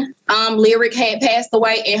when Lyric had passed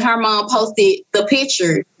away, and her mom posted the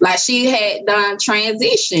picture. Like, she had done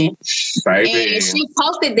transition. Baby. And she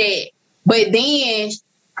posted that. But then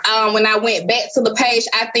when I went back to the page,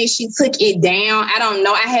 I think she took it down. I don't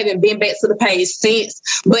know. I haven't been back to the page since.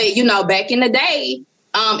 But, you know, back in the day,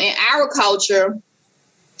 in our culture,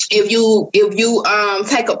 if you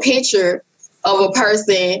take a picture of a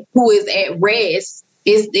person who is at rest,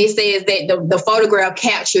 it says that the photograph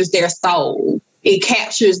captures their soul. It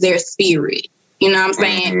captures their spirit. You know what I'm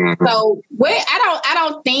saying? Mm-hmm. So I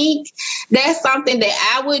don't think that's something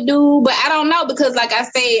that I would do, but I don't know, because like I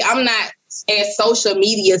said, I'm not as social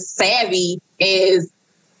media savvy as.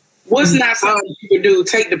 What's not something you would do?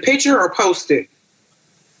 Take the picture or post it?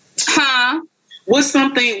 Huh? What's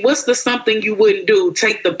the something you wouldn't do?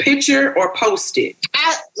 Take the picture or post it?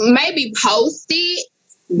 I maybe post it,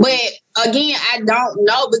 but again, I don't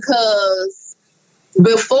know, because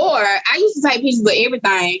before I used to take pictures of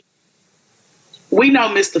everything. We know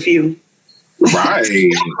Mr. Few. Right.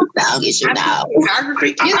 Is that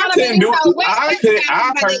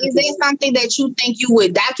something that you think you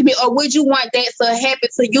would document, or would you want that to happen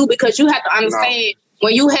to you? Because you have to understand,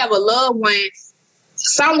 when you have a loved one,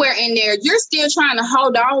 somewhere in there, you're still trying to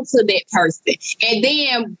hold on to that person. And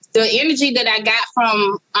then the energy that I got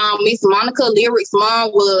from Miss Monica Lyric's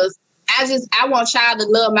mom was, I want y'all to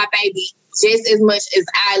love my baby just as much as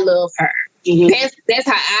I love her. Mm-hmm. That's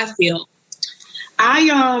how I feel.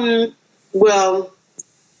 My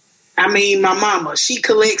mama, she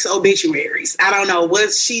collects obituaries. I don't know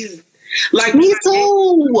what she's like. Me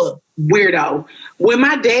too. Weirdo. When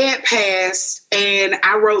my dad passed and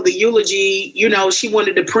I wrote the eulogy, you know, she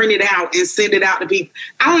wanted to print it out and send it out to people.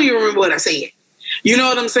 I don't even remember what I said. You know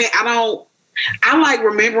what I'm saying? I like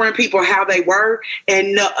remembering people how they were,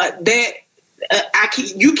 and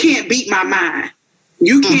you can't beat my mind.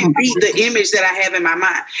 You can't beat the image that I have in my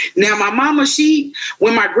mind. Now, my mama,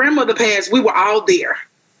 when my grandmother passed, we were all there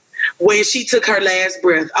when she took her last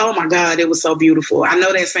breath. Oh my God, it was so beautiful. I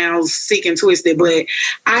know that sounds sick and twisted, but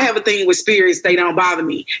I have a thing with spirits. They don't bother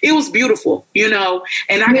me. It was beautiful, you know,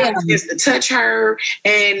 and I got a chance to touch her,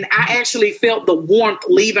 and I actually felt the warmth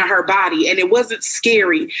leaving her body, and it wasn't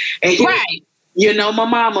scary. And you know, my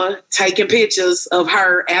mama taking pictures of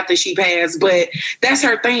her after she passed, but that's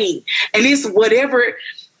her thing. And it's whatever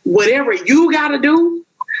you got to do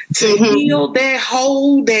to heal that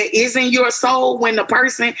hole that is in your soul when a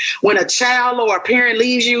child or a parent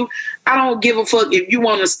leaves you. I don't give a fuck if you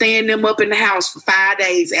want to stand them up in the house for 5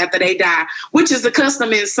 days after they die, which is the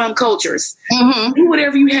custom in some cultures. Mm-hmm. Do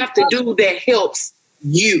whatever you have to do that helps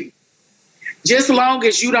you. Just as long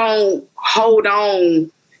as you don't hold on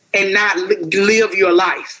and not live your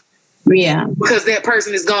life. Yeah. Because that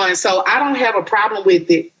person is gone. So I don't have a problem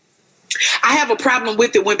with it. I have a problem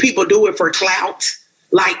with it when people do it for clout.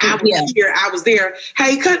 Like, I was here, I was there.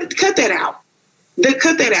 Hey, cut that out.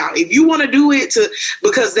 Cut that out. If you want to do it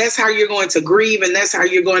because that's how you're going to grieve, and that's how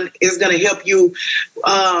it's going to help you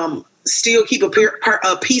still keep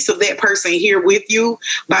a piece of that person here with you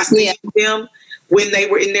by seeing them when they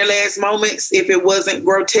were in their last moments. If it wasn't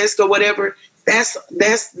grotesque or whatever,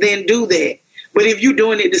 that's then do that. But if you're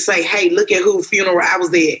doing it to say, hey, look at whose funeral I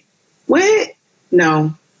was at, What?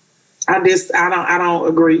 No. I don't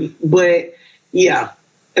agree. But yeah,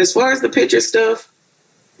 as far as the picture stuff,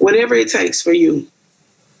 whatever it takes for you.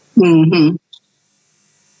 Mm-hmm.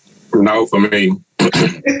 No, for me.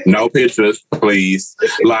 No pictures, please.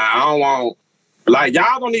 Like, I don't want, like,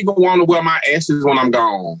 y'all don't even want to wear my ashes when I'm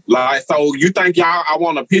gone. Like, so you think I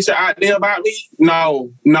want a picture out there about me?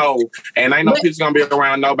 No. And ain't no picture gonna be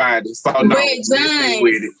around nobody. So no, but John,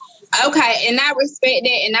 with it. Okay, and I respect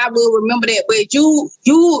that, and I will remember that. But you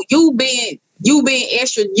being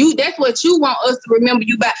extra, that's what you want us to remember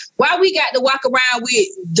you by. Why we got to walk around with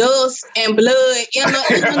dust and blood in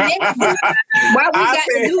the necklace? Why we got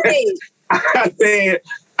to do that? I said,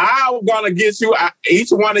 I'm going to get you,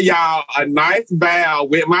 each one of y'all, a nice bow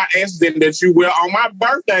with my ashes in that you wear on my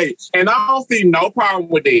birthday. And I don't see no problem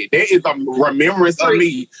with that. That is a remembrance of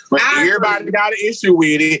me. But everybody got an issue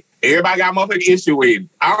with it. Everybody got a motherfucking issue with it.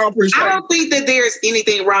 I don't think that there's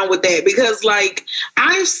anything wrong with that because, like,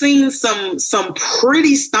 I've seen some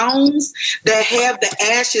pretty stones that have the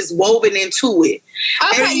ashes woven into it.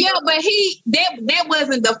 Okay, yeah, but that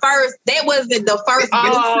wasn't the first. That wasn't the first.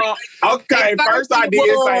 Okay, first I did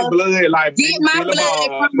say blood, like get my blood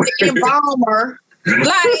from the embalmer.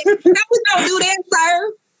 Like, we don't do that,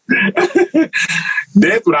 sir.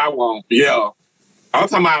 That's what I want. Yeah. I'm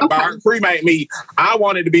talking about cremate me. I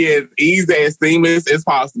want it to be as easy, as seamless as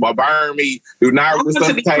possible. Burn me. Do not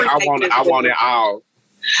resuscitate. I want it all.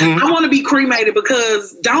 Mm-hmm. I want to be cremated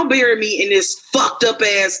because don't bury me in this fucked up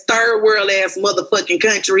ass third world ass motherfucking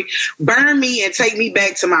country. Burn me and take me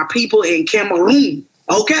back to my people in Cameroon.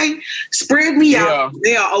 Okay? Spread me out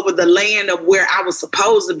there over the land of where I was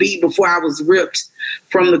supposed to be before I was ripped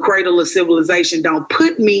from the cradle of civilization. Don't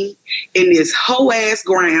put me in this hoe ass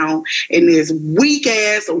ground in this weak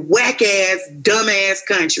ass, whack ass, dumb ass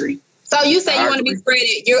country. So you say you want to be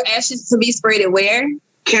spreaded, your ashes to be spreaded where?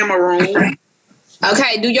 Cameroon.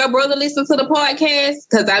 Okay, do your brother listen to the podcast?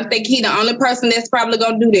 Because I think he the only person that's probably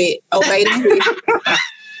gonna do that. Obey the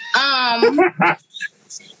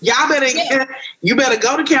Y'all better you better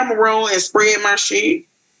go to Cameroon and spread my shit.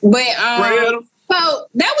 But so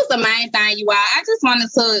that was the main thing, you all. I just wanted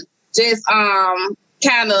to just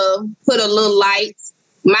kind of put my little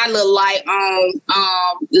light on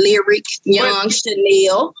Lyric Young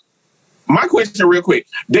Chanel. My question real quick.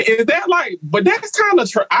 Is that like, but that's kind of,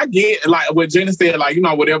 I get like what Jenna said, like, you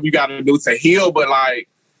know, whatever you got to do to heal, but like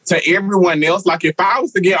to everyone else, like if I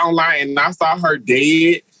was to get online and I saw her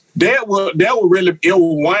dead, that would really, it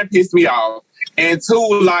would one, piss me off. And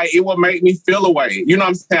two, like it would make me feel away. You know what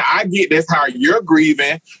I'm saying? I get that's how you're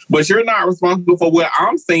grieving, but you're not responsible for what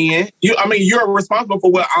I'm saying. You're responsible for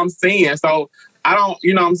what I'm saying. So I don't,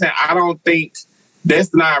 you know what I'm saying? I don't think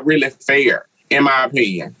that's not really fair, in my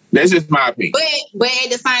opinion. That's just my opinion. But at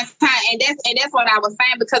the same time, and that's what I was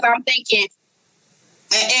saying, because I'm thinking,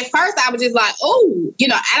 at first I was just like, oh, you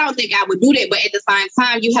know, I don't think I would do that. But at the same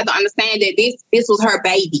time, you have to understand that this was her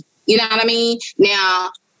baby. You know what I mean?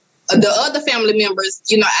 Now, the other family members,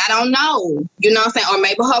 you know, I don't know. You know what I'm saying? Or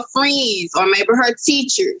maybe her friends, or maybe her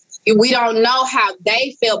teachers. We don't know how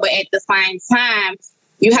they feel, but at the same time,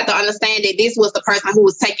 you have to understand that this was the person who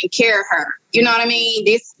was taking care of her. You know what I mean?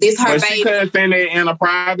 This her but baby. She could send it in a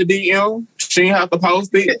private DM. She didn't have to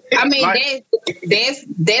post it. I mean, like,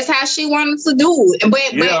 that's how she wanted to do it.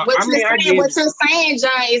 But what you're saying,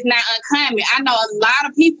 John, is not uncommon. I know a lot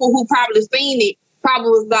of people who probably seen it probably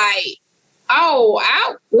was like, oh,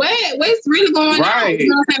 what's really going on? You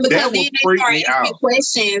know what I'm saying? Because then they started asking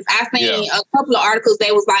questions. I seen a couple of articles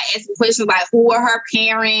that was like asking questions like, who are her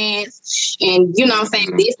parents? And you know what I'm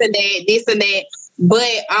saying? This and that.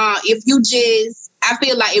 But if you I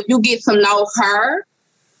feel like if you get to know her,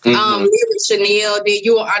 Lyric Chanel, then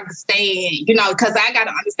you'll understand, you know, because I got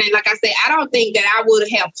to understand, like I said, I don't think that I would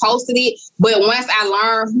have posted it, but once I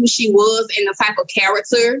learned who she was and the type of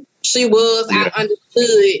character she was, I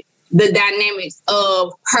understood the dynamics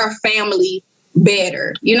of her family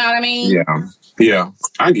better. You know what I mean? Yeah,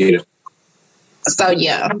 I get it. So,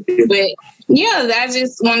 yeah. But, yeah, I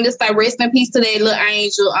just wanted to say rest in peace to that little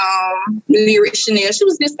angel, Lyric Chanel. She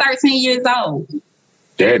was just 13 years old.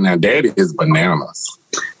 That is bananas.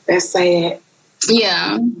 That's sad.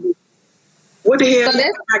 Yeah. What the hell? So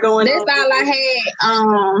that's all I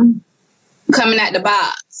had coming out the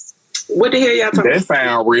box. What the hell y'all talking about? That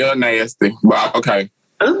sound real nasty, but okay.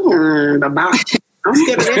 Oh, the box. I'm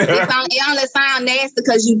scared of that. It only sound nasty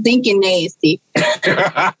because you thinking nasty.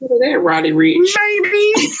 That Roddy Rich.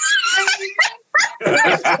 Maybe.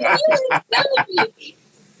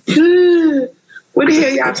 What the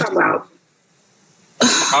hell y'all talking about?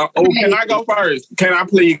 Can I go first? Can I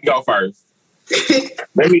please go first?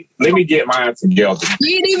 Let me get mine together.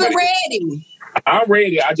 You ain't even ready. I'm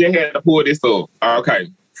ready. I just had to pull this up. Okay.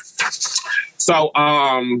 So,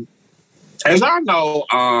 as y'all know,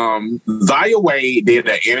 Zaya Wade did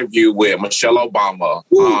an interview with Michelle Obama.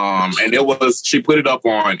 And she put it up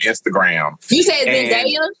on Instagram. You said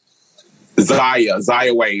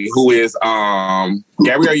Zaya Wade, who is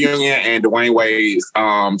Gabrielle Union and Dwayne Wade's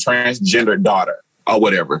transgender daughter or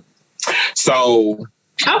whatever. So,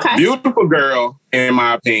 okay. Beautiful girl, in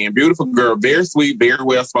my opinion. Beautiful girl, very sweet, very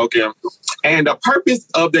well spoken. And the purpose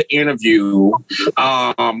of the interview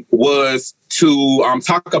was to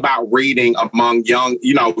talk about reading among young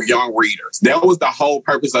readers. That was the whole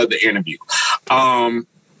purpose of the interview.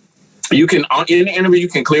 You can in the interview, you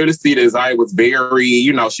can clearly see that Zaya was very,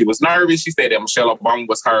 she was nervous. She said that Michelle Obama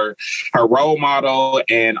was her role model,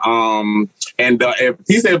 and the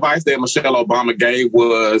piece of advice that Michelle Obama gave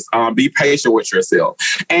was be patient with yourself.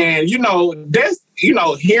 And that's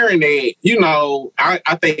hearing that,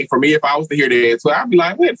 I think for me, if I was to hear that too, I'd be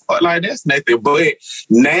like, what the fuck, like that's nothing. But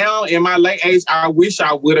now in my late age, I wish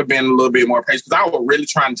I would have been a little bit more patient, because I was really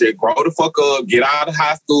trying to just grow the fuck up, get out of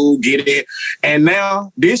high school, get it. And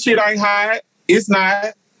now this shit ain't hard. It's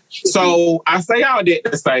not. So I say all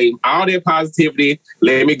that to say, all that positivity,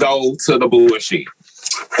 let me go to the bullshit.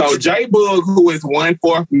 So J Boog, who is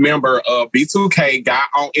 1/4 member of B2K, got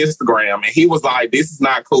on Instagram and he was like, this is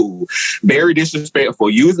not cool. Very disrespectful.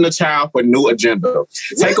 Using the child for new agenda.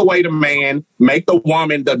 Take away the man, make the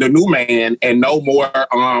woman the new man, and no more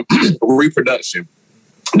reproduction.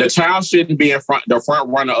 The child shouldn't be the front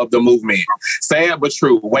runner of the movement. Sad but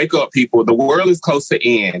true. Wake up, people. The world is close to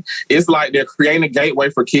end. It's like they're creating a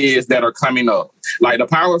gateway for kids that are coming up. Like the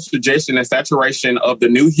power of suggestion and saturation of the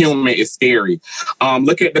new human is scary.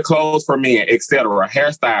 Look at the clothes for men, etc.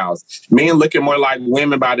 Hairstyles. Men looking more like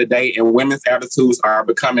women by the day, and women's attitudes are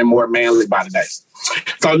becoming more manly by the day.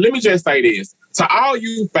 So let me just say this. To all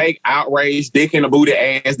you fake outrage, dick in the booty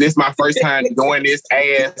ass, this is my first time doing this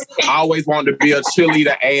ass. I always wanted to be a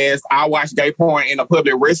cheerleader ass. I watch gay porn in a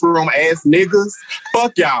public restroom ass niggas.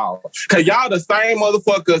 Fuck y'all. Cause y'all the same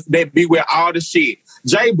motherfuckers that be with all the shit.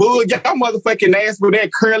 J Boog, y'all motherfucking ass with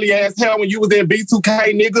that curly ass hair when you was in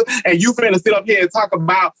B2K, nigga, and you finna sit up here and talk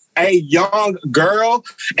about a young girl.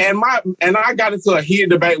 And I got into a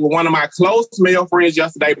heated debate with one of my close male friends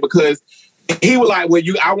yesterday because he was like, well,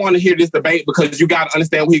 I want to hear this debate because you got to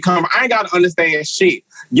understand where he come from. I ain't got to understand shit.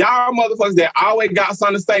 Y'all motherfuckers that always got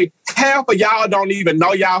something to say, half of y'all don't even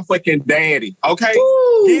know y'all fucking daddy, okay?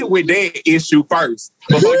 Ooh. Get with that issue first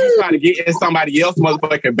before you try to get in somebody else's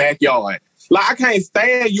motherfucking backyard. Like, I can't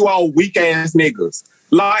stand you all weak-ass niggas.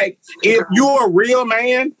 Like, if you're a real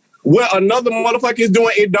man, what another motherfucker is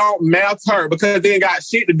doing, it don't matter because it ain't got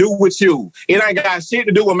shit to do with you. It ain't got shit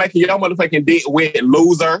to do with making your motherfucking dick wet,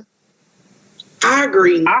 loser. I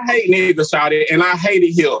agree. I hate niggas, shawty, and I hate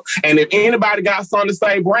it here. And if anybody got something to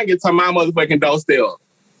say, bring it to my motherfucking doorstep.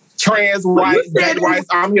 Trans rights, gay rights,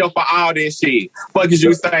 I'm here for all this shit. Fuck is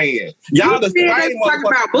you saying? Y'all the same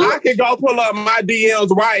motherfucker. I can go pull up my DMs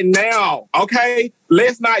right now, okay?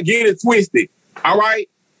 Let's not get it twisted, all right?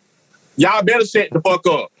 Y'all better shut the fuck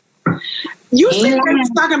up. You said they was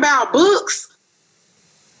talking about books?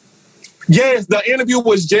 Yes, the interview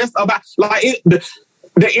was just about,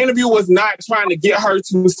 the interview was not trying to get her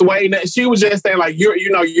to sway. She was just saying, like,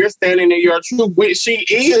 you're standing in your truth, which she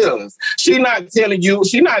is. She not telling.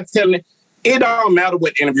 It don't matter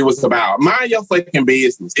what the interview was about. Mind your fucking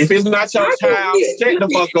business. If it's not your child, shut the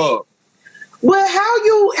fuck up. Well, how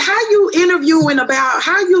you interviewing about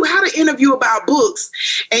how to interview about books,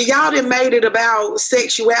 and y'all done made it about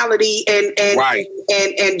sexuality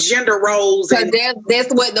and gender roles. So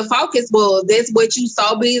that's what the focus was. That's what you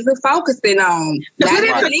so busy focusing on. Not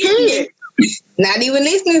even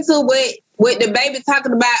listening to what the baby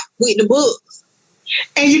talking about with the books.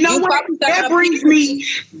 And you know what? That brings me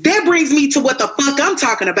to what the fuck I'm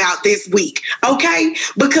talking about this week, okay?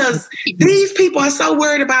 Because these people are so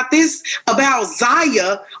worried about this, about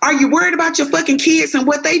Zaya. Are you worried about your fucking kids and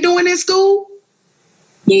what they doing in school?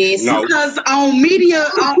 Yes. No. Because on media,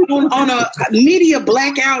 on a media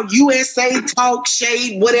blackout, USA Talk,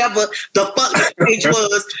 Shade, whatever the fuck the page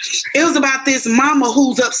was, it was about this mama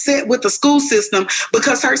who's upset with the school system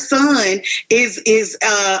because her son is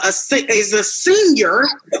a senior,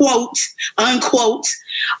 quote unquote,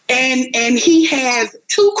 and he has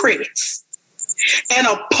 2 credits and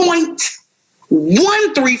a 0.134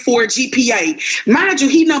 GPA. Mind you,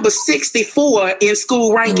 he number 64 in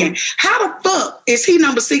school ranking. How the fuck is he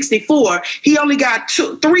number 64? He only got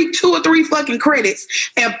two or three fucking credits.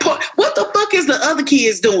 And what the fuck is the other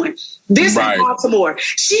kids doing? This is Baltimore.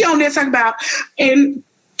 She on there talking about, and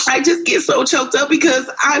I just get so choked up because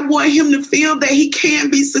I want him to feel that he can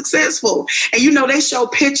be successful. And, you know, they show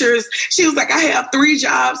pictures. She was like, I have 3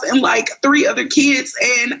 jobs and like 3 other kids.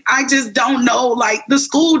 And I just don't know, like the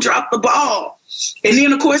school dropped the ball. And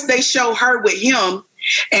then, of course, they show her with him.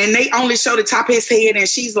 And they only show the top of his head, and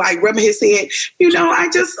she's like rubbing his head. You know, I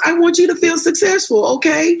want you to feel successful,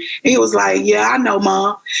 okay? And he was like, yeah, I know,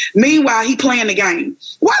 Mom. Meanwhile, he playing the game.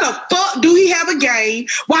 Why the fuck do he have a game?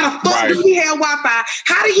 Why the fuck do he have Wi-Fi?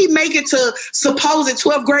 How did he make it to supposed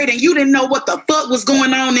 12th grade and you didn't know what the fuck was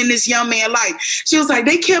going on in this young man's life? She was like,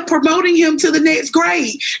 they kept promoting him to the next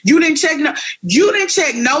grade. You didn't check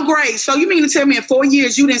no grades. So you mean to tell me in 4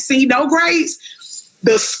 years you didn't see no grades?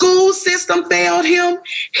 The school system failed him,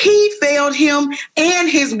 he failed him, and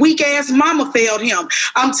his weak-ass mama failed him.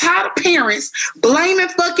 I'm tired of parents blaming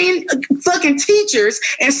fucking teachers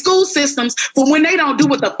and school systems for when they don't do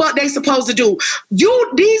what the fuck they supposed to do.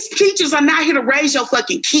 These teachers are not here to raise your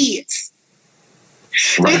fucking kids.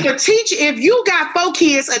 Right. If you got 4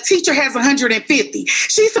 kids, a teacher has 150.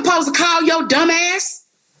 She's supposed to call your dumb ass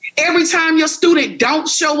every time your student don't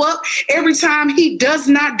show up, every time he does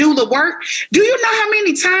not do the work. Do you know how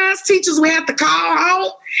many times teachers we have to call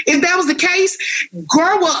home? If that was the case,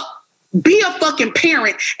 grow up, be a fucking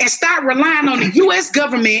parent, and start relying on the U.S.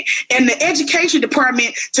 government and the education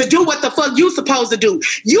department to do what the fuck you supposed to do.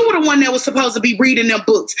 You were the one that was supposed to be reading them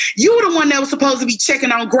books. You were the one that was supposed to be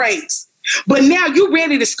checking on grades. But now you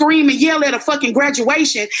ready to scream and yell at a fucking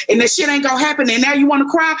graduation and the shit ain't gonna happen and now you want to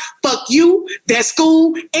cry? Fuck you, that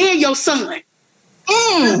school, and your son.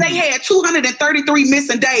 They had 233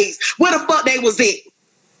 missing days. Where the fuck they was at?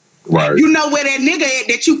 Right. You know where that nigga at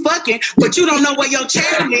that you fucking, but you don't know where your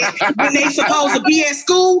child is when they supposed to be at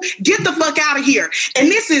school. Get the fuck out of here. And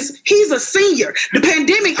he's a senior. The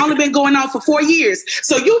pandemic only been going on for 4 years.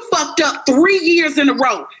 So you fucked up 3 years in a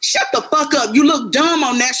row. Shut the fuck up. You look dumb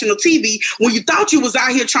on national TV when you thought you was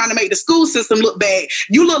out here trying to make the school system look bad.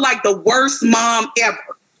 You look like the worst mom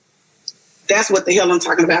ever. That's what the hell I'm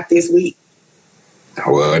talking about this week.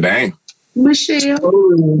 Well, dang. Michelle.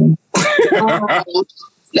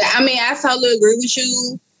 I mean, I totally agree with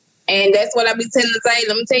you. And that's what I be telling to say.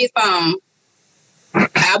 Let me tell you something.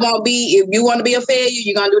 If you want to be a failure,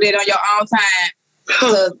 you're going to do that on your own time.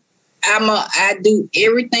 Because I do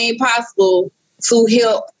everything possible to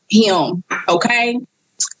help him. Okay?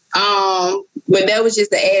 But that was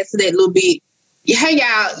just to add to that little bit. Hey,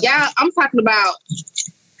 y'all, I'm talking about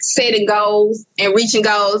setting goals and reaching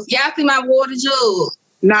goals. Y'all see my water jug?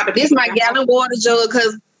 This my gallon water jug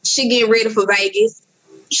because she getting ready for Vegas.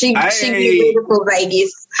 She get ready for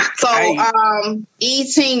Vegas. So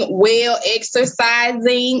eating well,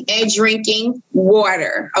 exercising, and drinking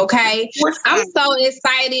water. Okay. I'm so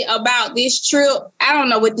excited about this trip. I don't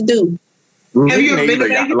know what to do. Have you ever been to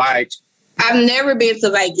Vegas? I've never been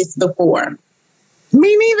to Vegas before.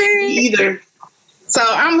 Me neither. So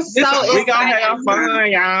I'm so excited. We're gonna have fun,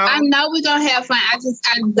 y'all. I know we're gonna have fun. I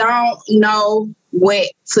don't know what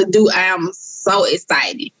to do. I am so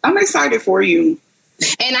excited. I'm excited for you.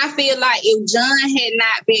 And I feel like if John had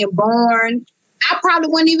not been born, I probably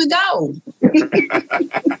wouldn't even go.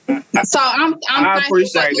 So I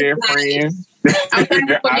appreciate that, friend. I'm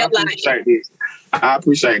thankful for your life. I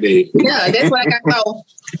appreciate that. Yeah, that's what I got.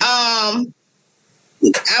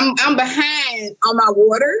 I'm behind on my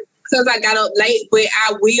water because I got up late, but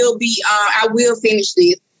I will finish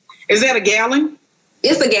this. Is that a gallon?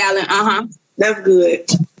 It's a gallon. That's good.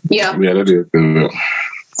 Yeah, that is good.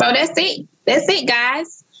 So that's it. That's it,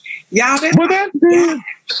 guys. Y'all, that's good.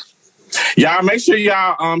 Y'all, make sure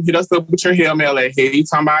y'all hit us up with your hair mail at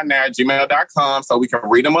heyyoutalkingaboutnow@gmail.com so we can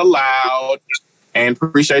read them aloud. And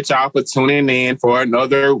appreciate y'all for tuning in for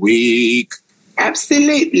another week.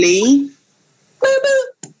 Absolutely.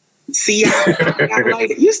 Boo-boo. See y'all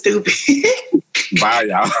later. You stupid. Bye,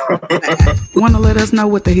 y'all. Want to let us know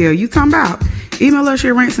what the hell you talking about? Email us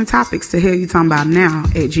your rants and topics to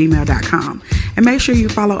heyyoutalkingaboutnow@gmail.com. And make sure you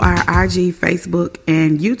follow our IG, Facebook,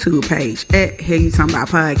 and YouTube page at Hell You Talking About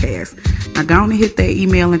Podcast. Now go on and hit that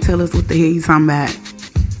email and tell us what the hell you talking about.